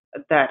laws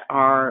that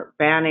are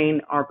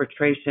banning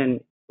arbitration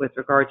with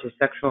regard to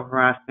sexual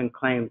harassment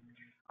claims,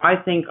 I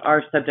think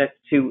are subject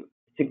to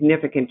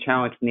significant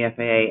challenge from the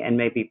FAA and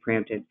may be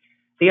preempted.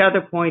 The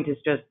other point is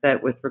just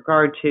that with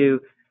regard to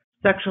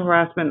sexual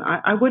harassment,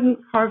 I wouldn't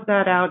carve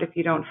that out if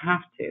you don't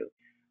have to,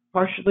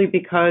 partially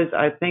because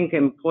I think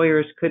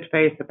employers could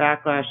face a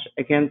backlash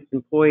against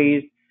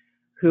employees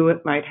who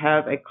might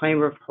have a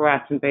claim of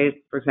harassment based,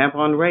 for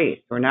example, on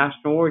race or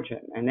national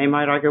origin. And they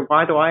might argue,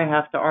 why do I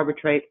have to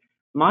arbitrate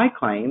my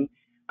claim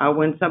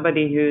when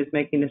somebody who's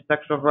making a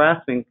sexual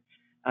harassment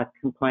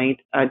complaint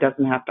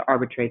doesn't have to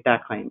arbitrate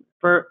that claim?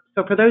 So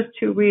for those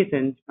two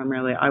reasons,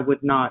 primarily, I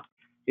would not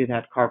do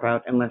that carve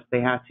out unless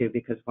they have to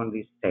because of one of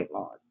these state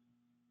laws.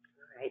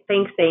 All right.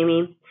 Thanks,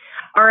 Amy.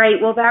 All right.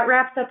 Well, that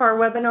wraps up our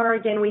webinar.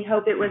 Again, we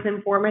hope it was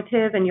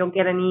informative, and you'll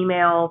get an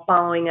email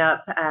following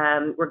up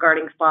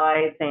regarding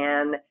slides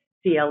and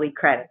CLE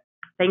credit.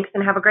 Thanks,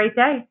 and have a great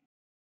day.